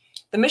claim,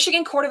 the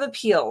Michigan Court of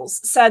Appeals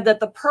said that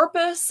the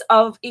purpose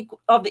of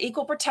the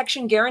equal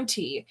protection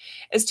guarantee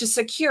is to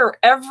secure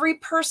every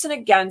person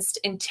against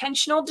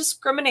intentional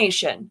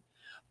discrimination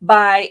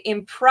by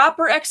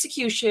improper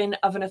execution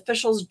of an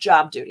official's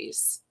job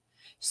duties.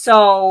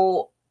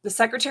 So the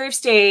Secretary of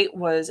State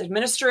was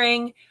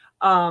administering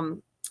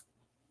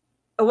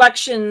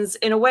elections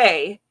in a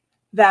way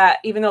that,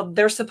 even though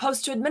they're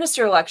supposed to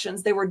administer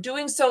elections, they were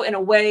doing so in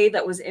a way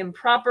that was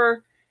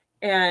improper,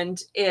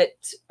 and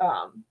it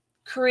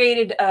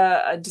created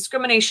a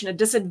discrimination, a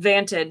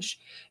disadvantage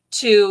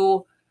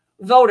to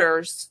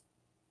voters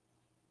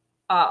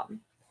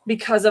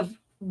because of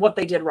what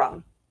they did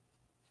wrong.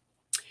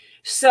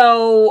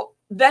 So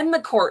then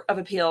the Court of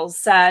Appeals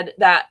said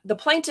that the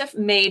plaintiff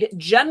made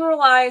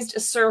generalized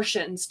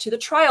assertions to the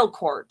trial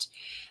court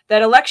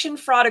that election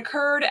fraud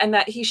occurred and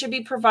that he should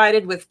be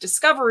provided with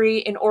discovery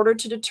in order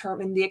to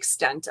determine the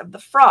extent of the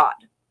fraud.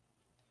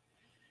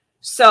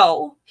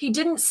 So he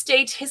didn't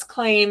state his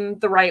claim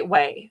the right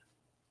way.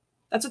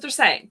 That's what they're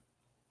saying.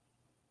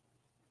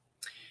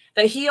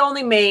 that he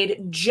only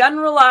made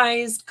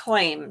generalized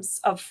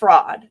claims of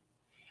fraud.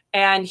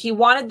 And he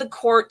wanted the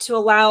court to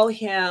allow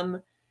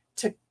him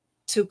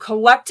to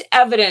collect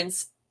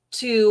evidence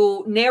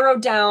to narrow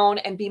down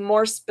and be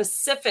more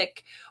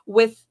specific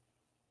with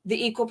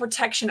the equal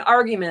protection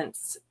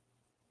arguments,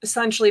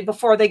 essentially,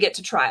 before they get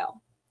to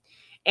trial.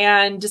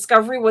 And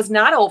discovery was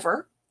not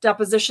over.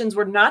 Depositions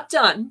were not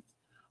done.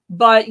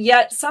 But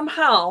yet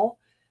somehow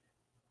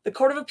the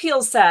Court of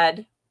Appeals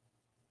said,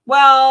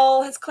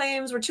 well, his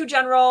claims were too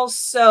general.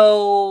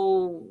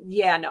 So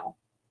yeah, no,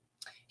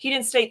 he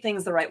didn't state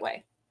things the right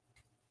way.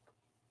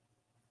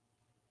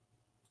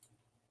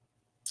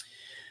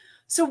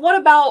 So what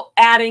about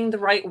adding the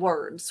right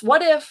words?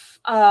 What if,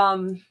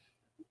 Matt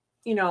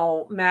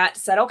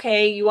said,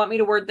 okay, you want me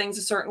to word things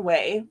a certain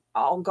way.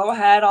 I'll go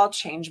ahead. I'll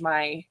change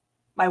my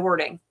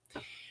wording.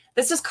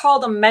 This is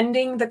called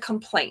amending the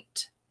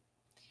complaint.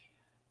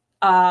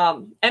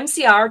 MCR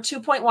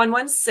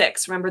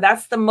 2.116. Remember,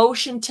 that's the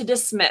motion to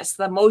dismiss,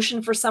 the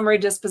motion for summary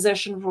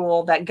disposition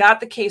rule that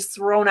got the case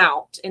thrown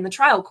out in the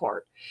trial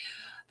court.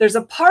 There's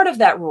a part of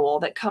that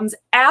rule that comes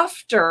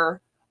after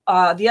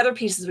the other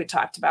pieces we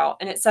talked about.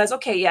 And it says,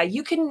 okay, yeah,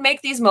 you can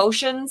make these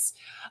motions,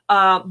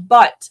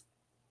 but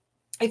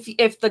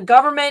if the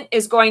government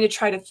is going to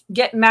try to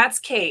get Matt's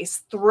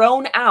case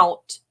thrown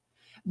out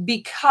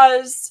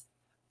because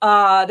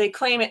they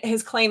claim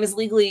his claim is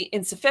legally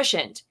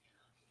insufficient,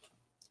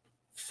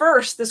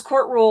 first, this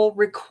court rule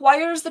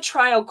requires the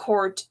trial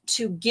court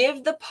to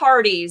give the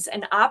parties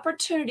an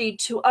opportunity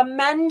to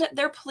amend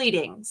their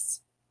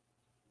pleadings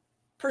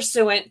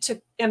pursuant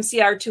to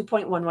MCR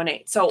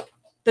 2.118. So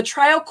the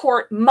trial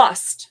court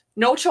must,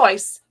 no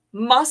choice,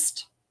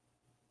 must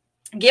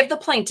give the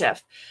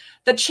plaintiff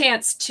the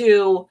chance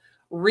to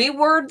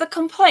reword the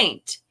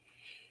complaint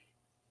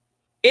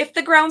if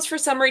the grounds for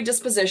summary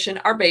disposition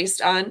are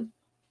based on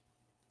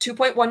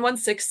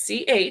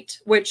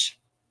 2.116C8, which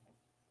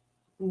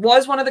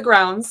was one of the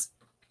grounds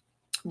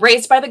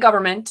raised by the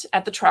government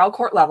at the trial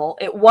court level.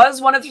 It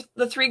was one of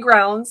the three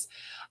grounds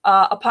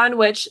upon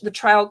which the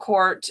trial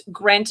court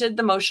granted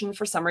the motion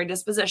for summary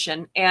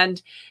disposition.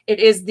 And it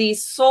is the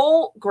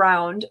sole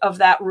ground of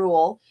that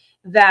rule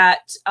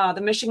that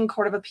the Michigan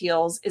Court of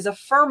Appeals is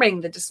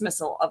affirming the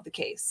dismissal of the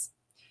case.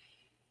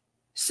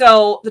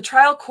 So the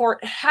trial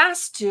court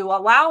has to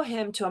allow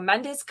him to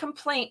amend his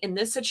complaint in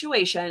this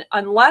situation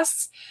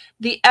unless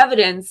the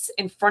evidence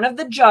in front of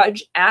the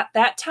judge at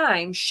that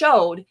time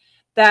showed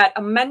that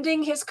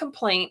amending his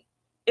complaint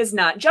is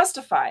not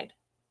justified.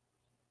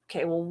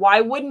 Okay, well, why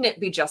wouldn't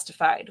it be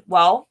justified?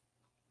 Well,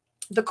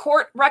 the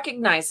court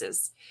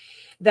recognizes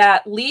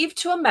that leave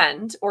to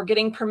amend or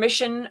getting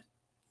permission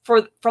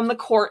from the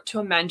court to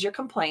amend your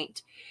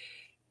complaint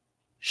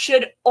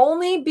should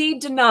only be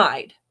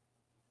denied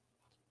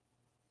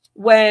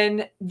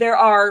when there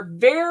are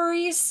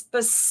very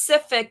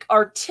specific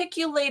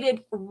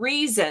articulated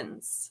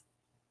reasons,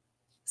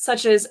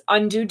 such as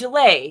undue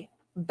delay,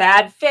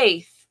 bad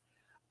faith,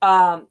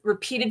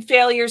 repeated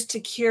failures to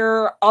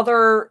cure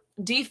other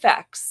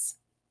defects,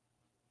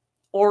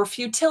 or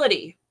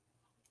futility,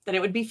 that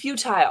it would be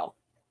futile.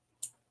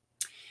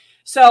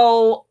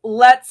 So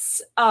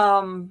let's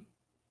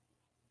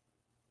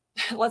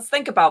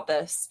think about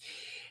this.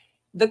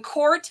 The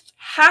court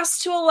has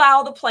to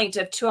allow the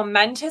plaintiff to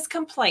amend his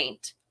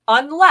complaint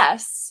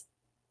unless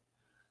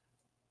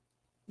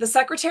the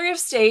Secretary of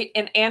State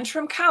in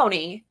Antrim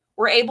County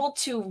were able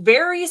to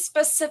very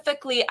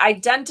specifically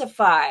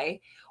identify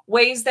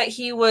ways that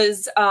he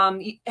was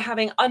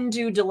having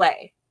undue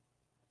delay.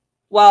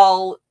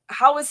 Well,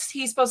 how is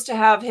he supposed to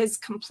have his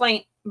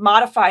complaint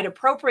modified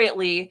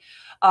appropriately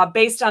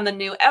based on the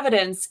new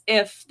evidence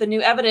if the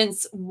new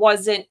evidence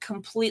wasn't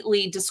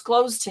completely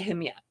disclosed to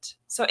him yet?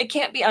 So it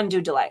can't be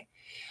undue delay.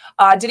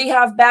 Did he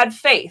have bad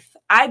faith?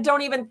 I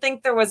don't even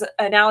think there was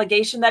an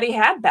allegation that he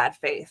had bad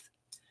faith.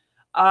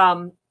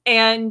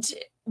 And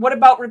what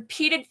about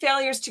repeated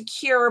failures to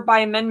cure by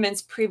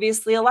amendments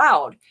previously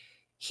allowed?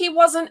 He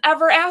wasn't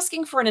ever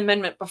asking for an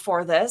amendment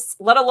before this,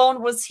 let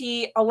alone was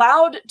he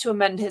allowed to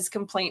amend his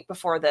complaint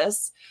before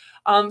this.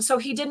 So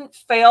he didn't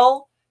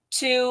fail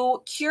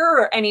to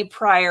cure any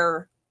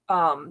prior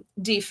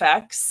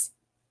defects.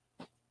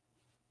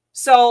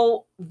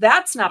 So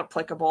that's not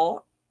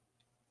applicable.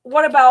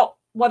 What about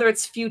whether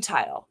it's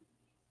futile?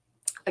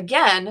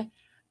 Again,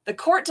 the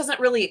court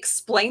doesn't really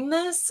explain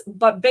this,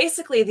 but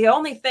basically the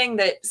only thing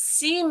that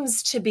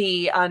seems to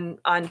be on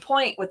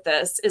point with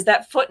this is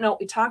that footnote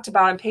we talked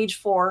about on page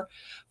 4,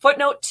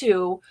 footnote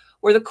 2,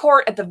 where the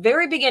court at the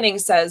very beginning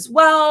says,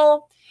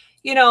 well,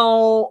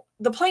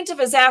 the plaintiff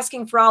is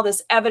asking for all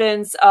this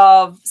evidence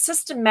of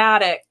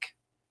systematic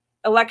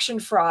election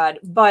fraud,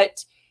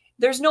 but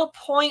there's no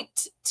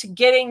point to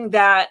getting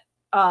that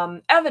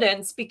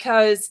evidence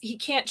because he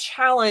can't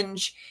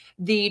challenge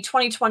the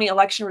 2020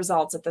 election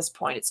results at this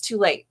point. It's too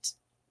late.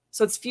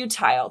 So it's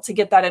futile to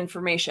get that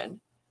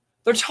information.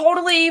 They're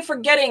totally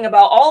forgetting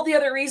about all the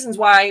other reasons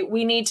why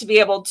we need to be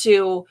able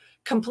to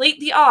complete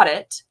the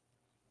audit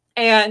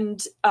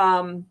and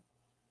have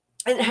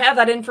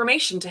that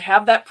information, to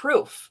have that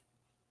proof.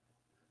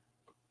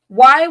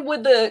 Why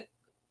would the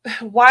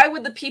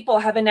people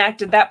have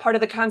enacted that part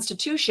of the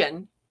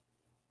Constitution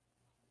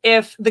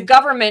if the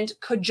government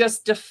could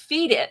just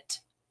defeat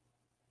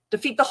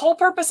the whole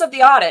purpose of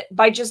the audit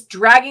by just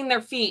dragging their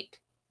feet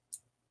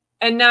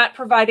and not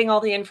providing all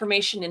the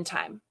information in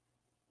time?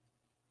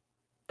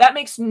 That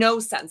makes no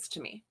sense to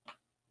me.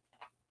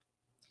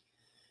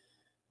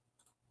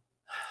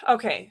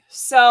 Okay,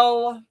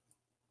 so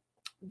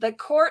the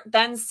court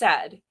then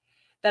said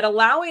that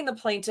allowing the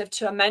plaintiff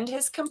to amend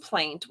his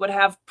complaint would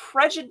have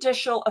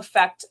prejudicial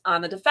effect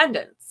on the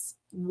defendants.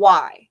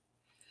 Why?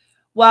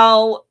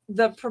 Well,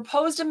 the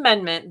proposed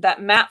amendment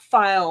that Matt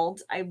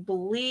filed, I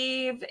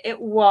believe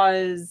it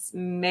was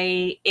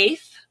May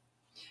 8th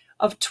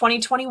of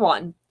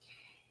 2021,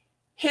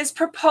 his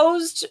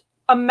proposed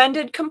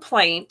amended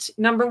complaint,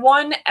 number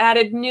one,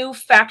 added new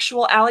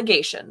factual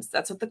allegations.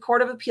 That's what the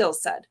Court of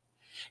Appeals said.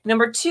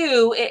 Number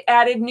two, it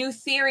added new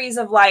theories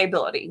of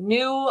liability,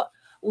 new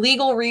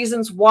legal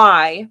reasons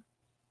why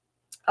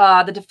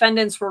the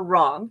defendants were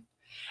wrong.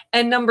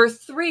 And number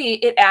three,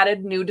 it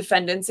added new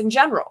defendants in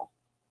general.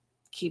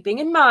 Keeping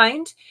in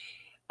mind,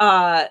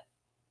 the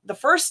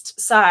first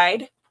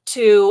side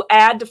to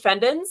add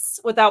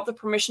defendants without the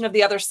permission of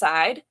the other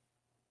side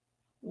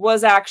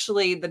was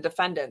actually the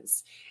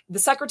defendants. The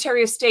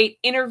Secretary of State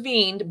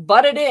intervened,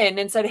 butted in,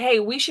 and said,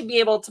 hey, we should be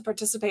able to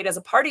participate as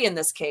a party in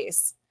this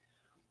case.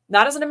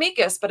 Not as an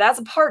amicus, but as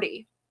a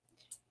party.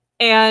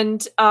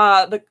 And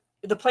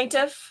the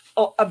plaintiff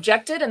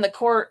objected, and the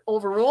court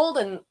overruled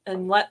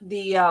and let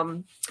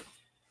the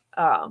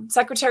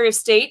Secretary of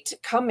State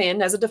come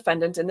in as a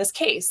defendant in this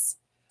case.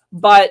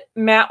 But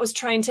Matt was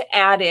trying to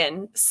add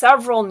in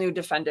several new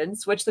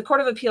defendants, which the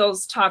Court of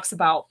Appeals talks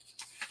about.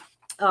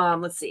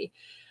 Let's see.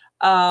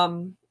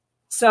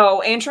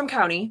 So Antrim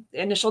County,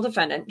 the initial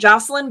defendant,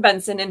 Jocelyn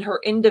Benson in her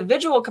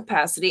individual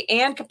capacity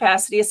and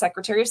capacity as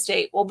Secretary of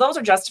State. Well, those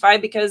are justified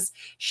because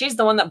she's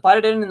the one that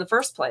butted in the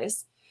first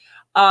place.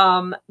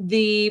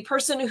 The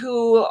person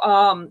who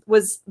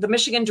was the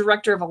Michigan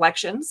Director of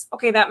Elections.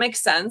 Okay, that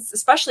makes sense,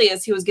 especially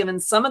as he was given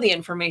some of the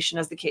information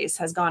as the case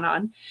has gone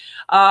on.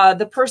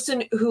 The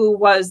person who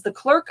was the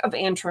clerk of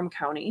Antrim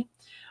County.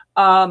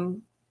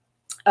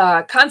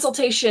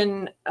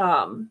 Consultation,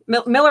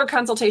 Miller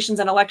Consultations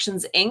and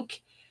Elections,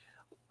 Inc.,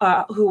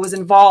 who was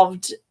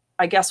involved,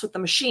 I guess, with the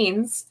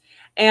machines,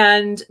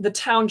 and the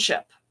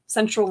township,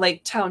 Central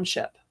Lake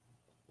Township,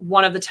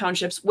 one of the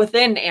townships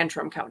within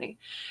Antrim County.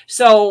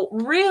 So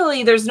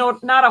really, there's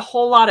not a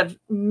whole lot of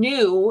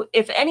new.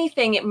 If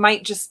anything, it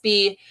might just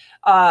be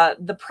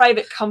the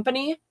private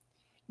company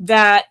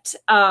that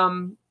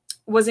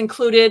was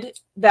included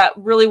that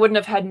really wouldn't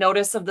have had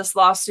notice of this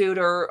lawsuit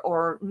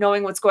or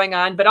knowing what's going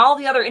on. But all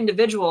the other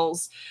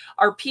individuals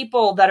are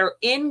people that are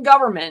in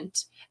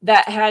government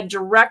that had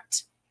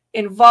direct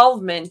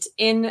involvement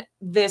in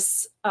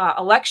this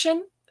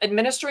election,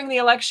 administering the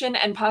election,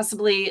 and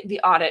possibly the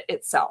audit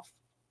itself.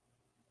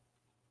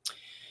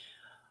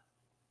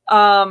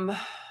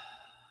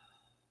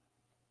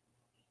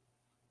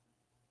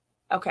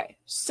 Okay,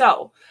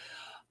 so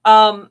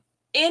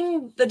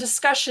in the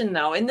discussion,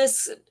 though, in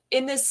this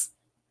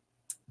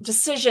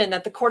decision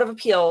that the Court of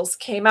Appeals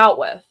came out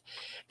with,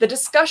 the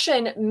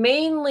discussion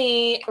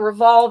mainly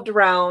revolved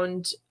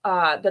around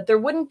that there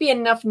wouldn't be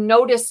enough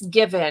notice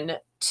given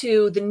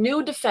to the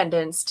new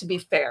defendants to be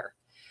fair.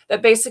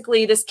 That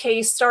basically this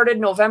case started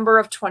November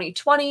of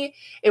 2020.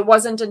 It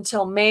wasn't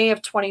until May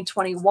of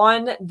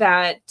 2021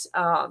 that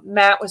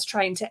Matt was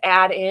trying to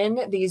add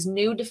in these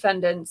new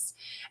defendants.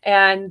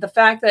 And the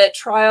fact that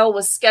trial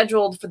was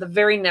scheduled for the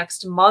very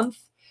next month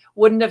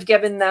wouldn't have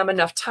given them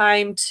enough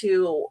time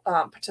to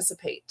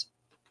participate.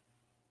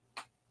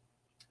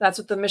 That's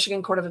what the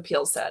Michigan Court of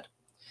Appeals said.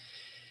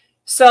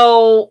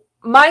 So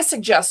my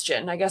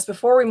suggestion, I guess,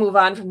 before we move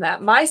on from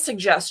that, my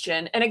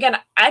suggestion, and again,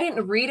 I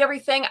didn't read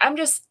everything.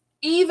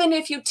 Even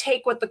if you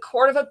take what the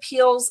Court of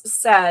Appeals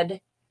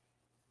said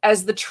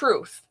as the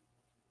truth,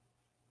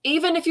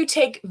 even if you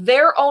take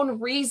their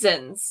own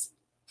reasons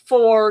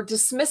for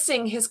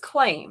dismissing his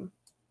claim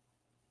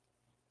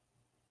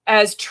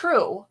as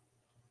true,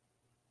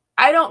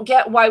 I don't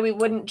get why we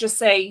wouldn't just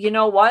say, you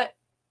know what,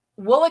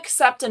 we'll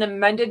accept an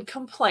amended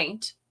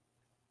complaint,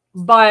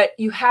 but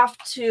you have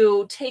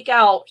to take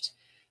out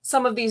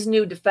some of these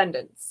new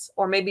defendants,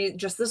 or maybe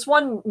just this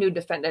one new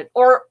defendant,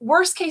 or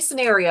worst case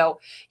scenario,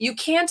 you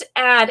can't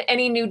add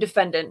any new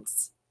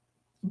defendants,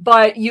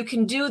 but you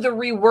can do the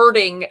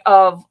rewording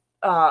of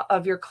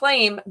your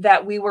claim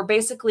that we were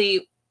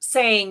basically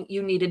saying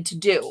you needed to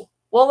do.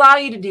 We'll allow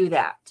you to do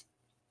that.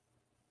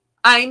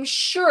 I'm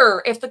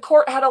sure if the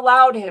court had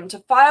allowed him to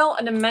file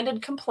an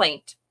amended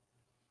complaint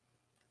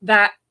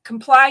that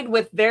complied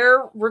with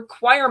their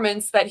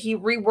requirements that he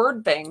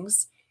reword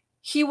things,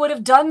 he would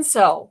have done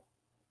so.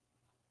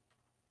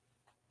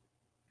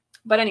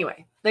 But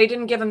anyway, they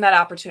didn't give him that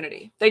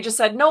opportunity. They just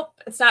said, nope,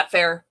 it's not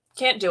fair.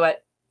 Can't do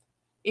it.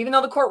 Even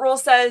though the court rule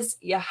says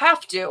you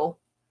have to,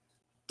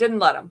 didn't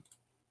let him.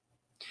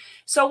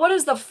 So what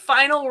is the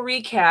final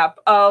recap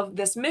of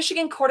this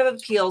Michigan Court of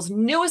Appeals'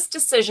 newest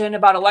decision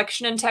about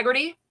election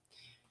integrity?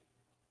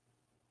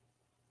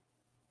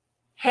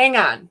 hang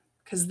on,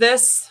 because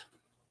this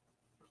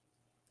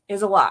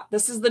is a lot.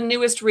 This is the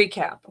newest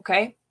recap,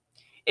 okay?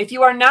 If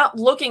you are not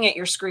looking at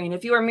your screen,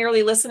 if you are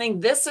merely listening,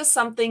 this is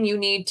something you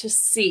need to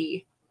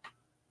see.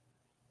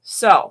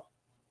 So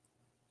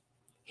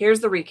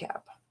here's the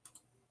recap.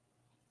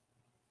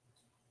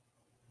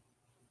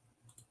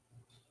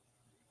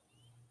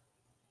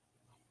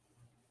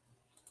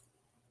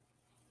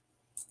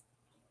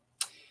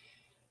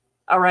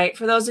 All right,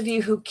 for those of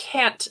you who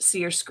can't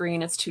see your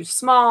screen, it's too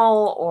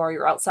small, or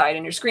you're outside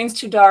and your screen's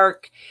too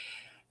dark,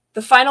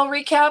 the final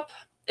recap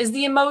is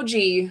the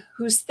emoji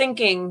who's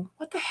thinking,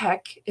 what the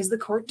heck is the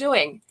court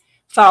doing?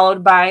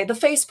 Followed by the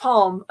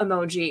facepalm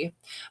emoji,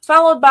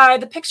 followed by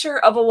the picture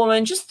of a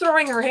woman just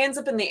throwing her hands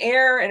up in the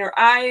air and her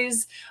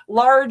eyes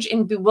large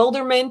in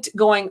bewilderment,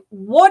 going,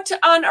 what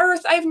on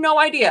earth? I have no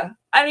idea.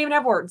 I don't even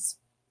have words.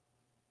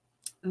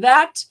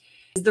 That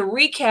is the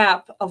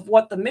recap of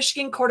what the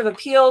Michigan Court of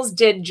Appeals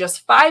did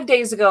just 5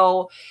 days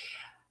ago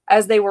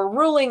as they were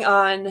ruling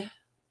on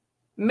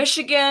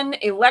Michigan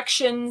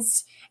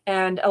elections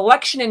and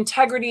election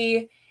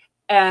integrity,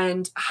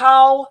 and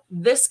how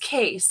this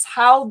case,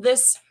 how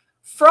this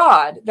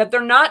fraud that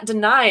they're not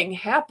denying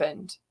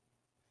happened,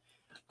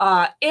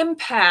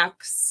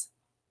 impacts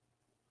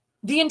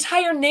the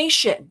entire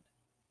nation.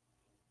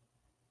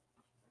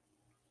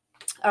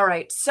 All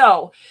right,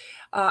 so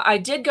I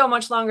did go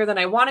much longer than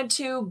I wanted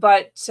to,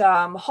 but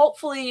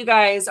hopefully you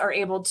guys are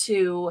able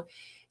to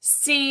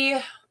see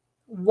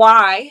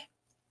why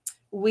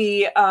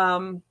we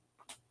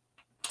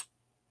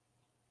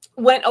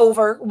went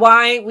over,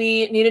 why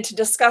we needed to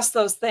discuss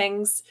those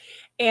things,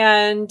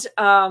 and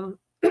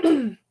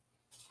why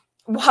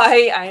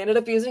I ended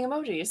up using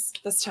emojis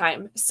this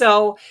time.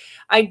 So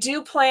I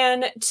do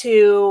plan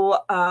to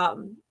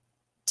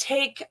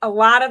take a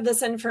lot of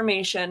this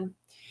information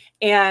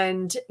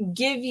and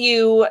give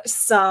you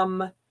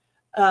some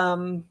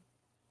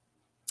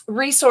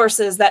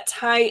resources that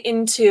tie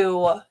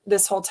into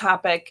this whole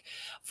topic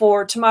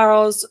for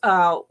tomorrow's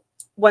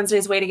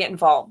Wednesday's Way to Get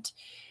Involved.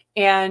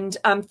 And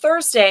on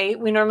Thursday,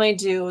 we normally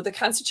do the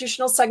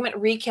constitutional segment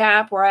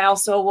recap, where I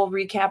also will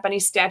recap any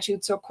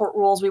statutes or court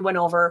rules we went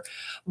over.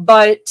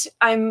 But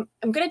I'm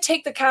going to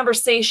take the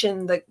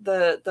conversation,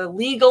 the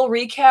legal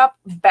recap,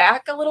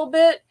 back a little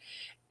bit,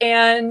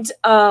 and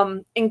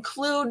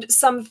include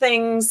some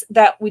things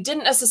that we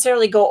didn't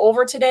necessarily go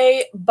over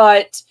today,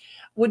 but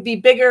would be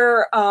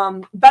bigger,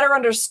 better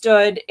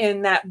understood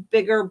in that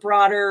bigger,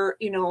 broader,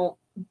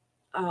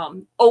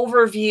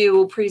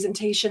 overview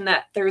presentation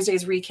that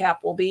Thursday's recap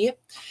will be.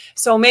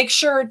 So make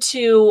sure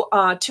to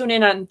tune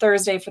in on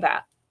Thursday for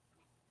that.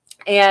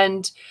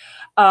 And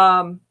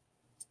I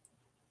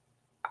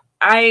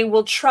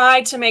will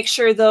try to make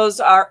sure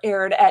those are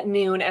aired at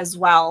noon as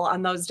well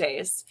on those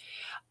days.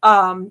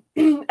 And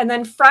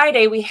then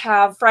Friday, we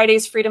have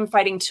Friday's Freedom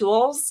Fighting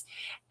Tools.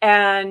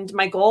 And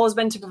my goal has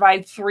been to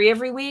provide 3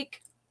 every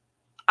week.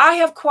 I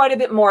have quite a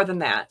bit more than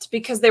that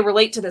because they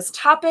relate to this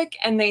topic,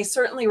 and they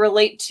certainly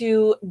relate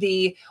to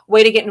the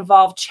Way to Get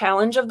Involved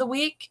challenge of the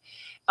week.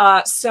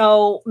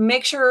 So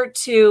make sure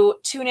to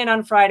tune in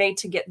on Friday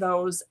to get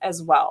those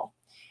as well.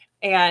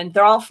 And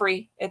they're all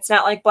free. It's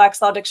not like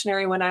Black's Law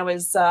Dictionary when I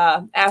was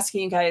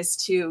asking you guys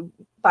to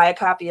buy a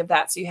copy of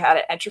that so you had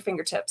it at your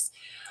fingertips.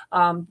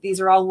 These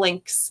are all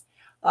links,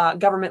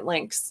 government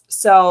links.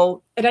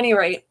 So at any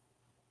rate,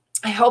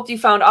 I hope you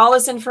found all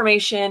this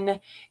information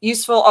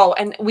useful. Oh,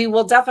 and we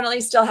will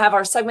definitely still have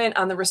our segment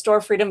on the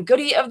Restore Freedom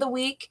Goodie of the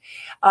Week,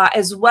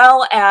 as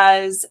well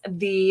as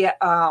the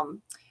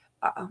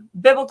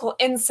biblical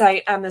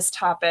insight on this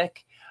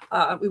topic.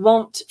 We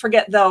won't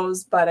forget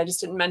those, but I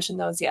just didn't mention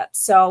those yet.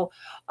 So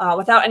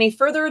without any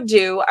further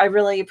ado, I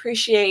really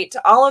appreciate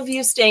all of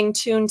you staying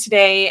tuned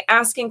today,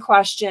 asking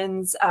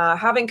questions,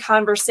 having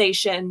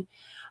conversation.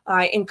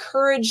 I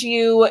encourage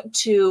you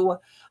to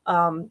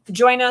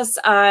join us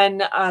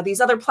on these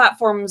other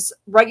platforms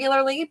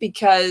regularly,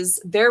 because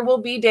there will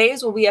be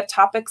days where we have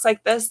topics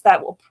like this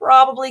that will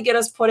probably get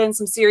us put in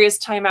some serious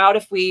time out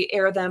if we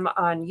air them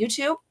on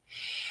YouTube.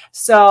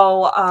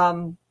 So,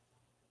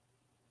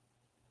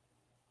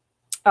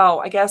 oh,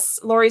 I guess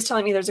Lori's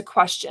telling me there's a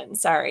question.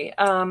 Sorry.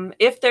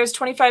 If there's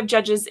 25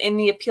 judges in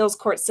the appeals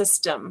court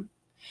system,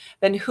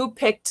 then who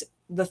picked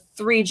the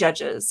 3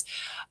 judges?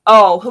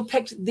 Oh, who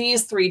picked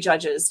these 3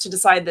 judges to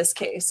decide this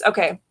case?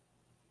 Okay.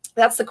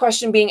 That's the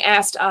question being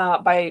asked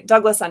by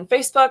Douglas on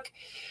Facebook.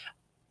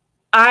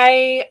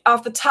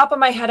 Off the top of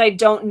my head, I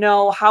don't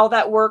know how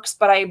that works,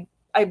 but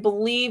I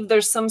believe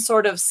there's some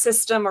sort of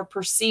system or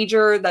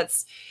procedure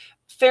that's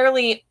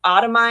fairly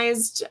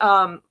automized,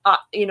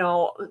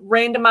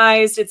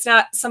 randomized. It's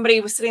not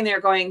somebody was sitting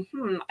there going,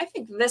 I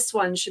think this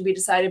one should be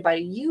decided by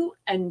you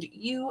and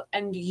you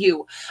and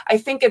you. I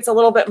think it's a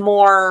little bit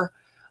more,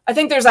 I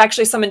think there's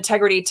actually some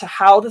integrity to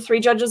how the 3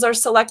 judges are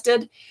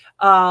selected.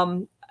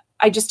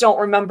 I just don't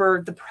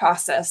remember the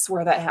process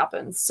where that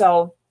happens.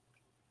 So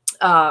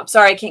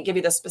sorry, I can't give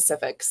you the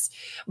specifics,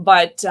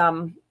 but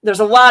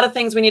there's a lot of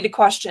things we need to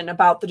question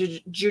about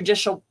the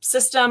judicial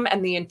system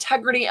and the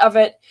integrity of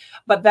it.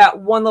 But that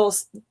one little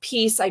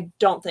piece, I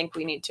don't think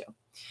we need to.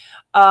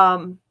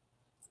 Yeah,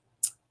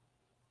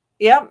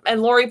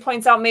 and Lori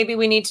points out maybe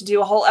we need to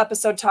do a whole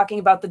episode talking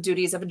about the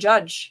duties of a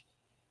judge.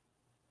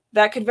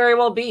 That could very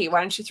well be. Why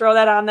don't you throw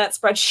that on that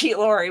spreadsheet,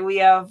 Lori? We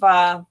have,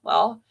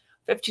 well,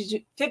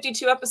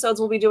 52 episodes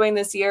we'll be doing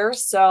this year,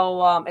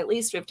 so at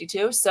least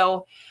 52.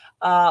 So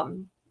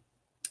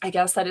I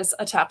guess that is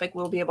a topic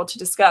we'll be able to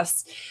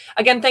discuss.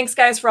 Again, thanks,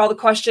 guys, for all the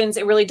questions.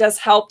 It really does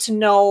help to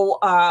know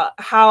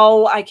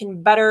how I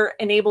can better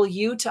enable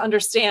you to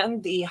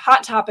understand the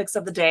hot topics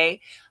of the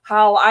day,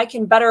 how I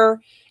can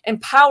better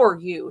empower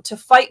you to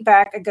fight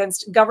back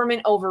against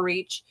government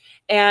overreach.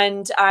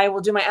 And I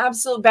will do my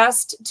absolute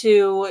best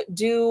to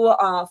do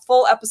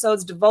full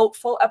episodes, devote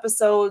full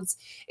episodes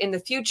in the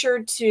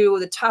future to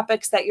the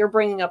topics that you're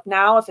bringing up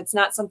now. If it's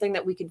not something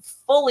that we could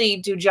fully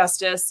do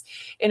justice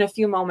in a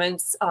few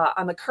moments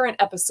on the current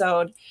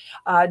episode,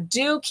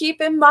 do keep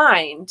in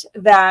mind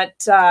that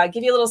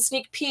give you a little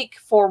sneak peek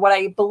for what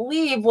I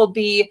believe will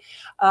be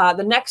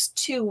the next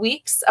 2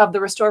 weeks of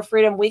the Restore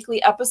Freedom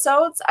weekly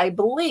episodes. I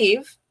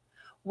believe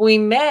we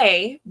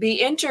may be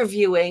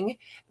interviewing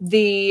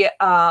the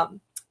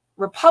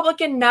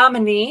Republican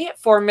nominee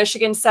for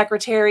Michigan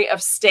Secretary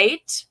of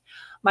State,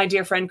 my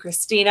dear friend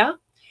Christina,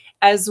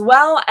 as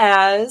well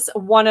as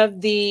one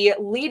of the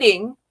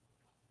leading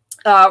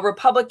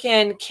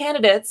Republican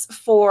candidates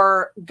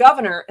for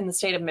governor in the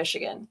state of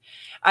Michigan.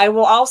 I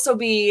will also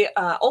be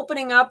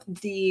opening up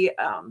the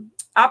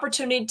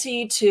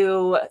opportunity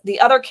to the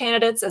other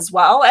candidates as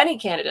well. Any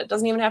candidate,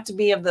 doesn't even have to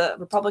be of the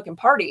Republican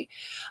Party,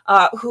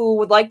 who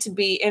would like to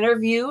be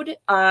interviewed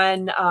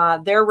on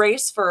their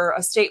race for a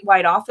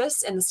statewide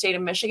office in the state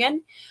of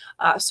Michigan.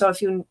 So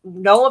if you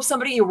know of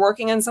somebody, you're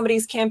working on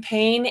somebody's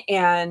campaign,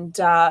 and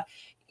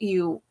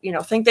you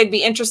think they'd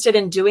be interested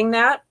in doing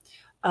that,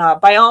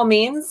 by all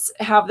means,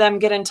 have them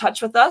get in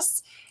touch with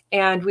us,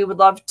 and we would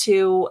love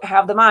to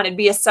have them on. It'd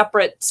be a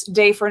separate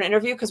day for an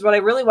interview, because what I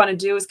really want to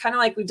do is kind of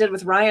like we did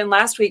with Ryan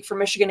last week for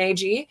Michigan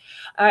AG.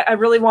 I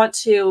really want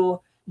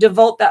to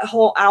devote that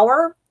whole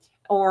hour,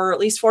 or at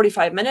least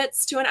 45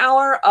 minutes to an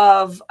hour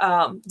of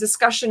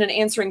discussion and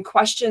answering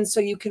questions, so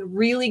you can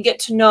really get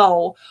to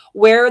know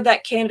where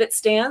that candidate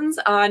stands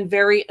on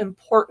very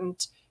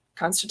important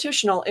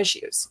constitutional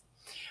issues.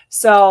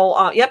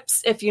 So, yep,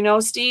 if you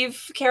know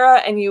Steve Kara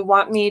and you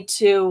want me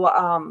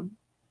to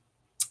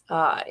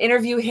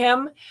interview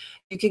him,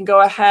 you can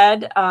go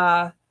ahead.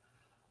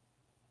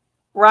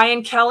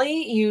 Ryan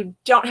Kelly, you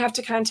don't have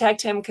to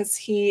contact him because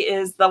he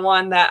is the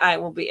one that I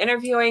will be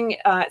interviewing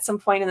at some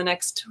point in the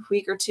next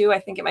week or two. I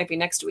think it might be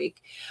next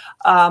week.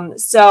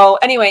 So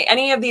anyway,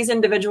 any of these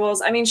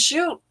individuals, I mean,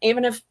 shoot,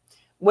 even if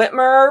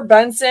Whitmer,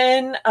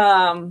 Benson,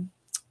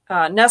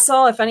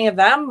 Nessel, if any of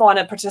them want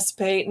to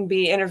participate and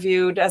be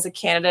interviewed as a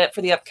candidate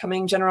for the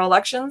upcoming general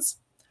elections,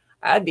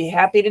 I'd be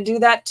happy to do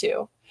that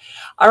too.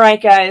 All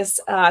right, guys.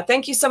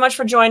 Thank you so much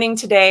for joining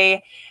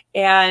today.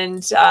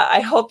 And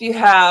I hope you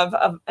have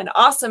an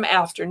awesome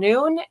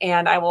afternoon.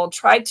 And I will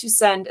try to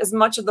send as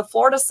much of the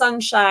Florida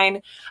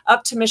sunshine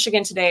up to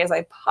Michigan today as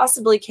I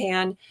possibly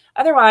can.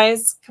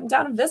 Otherwise, come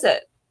down and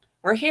visit.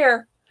 We're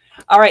here.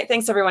 All right.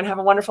 Thanks, everyone. Have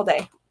a wonderful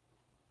day.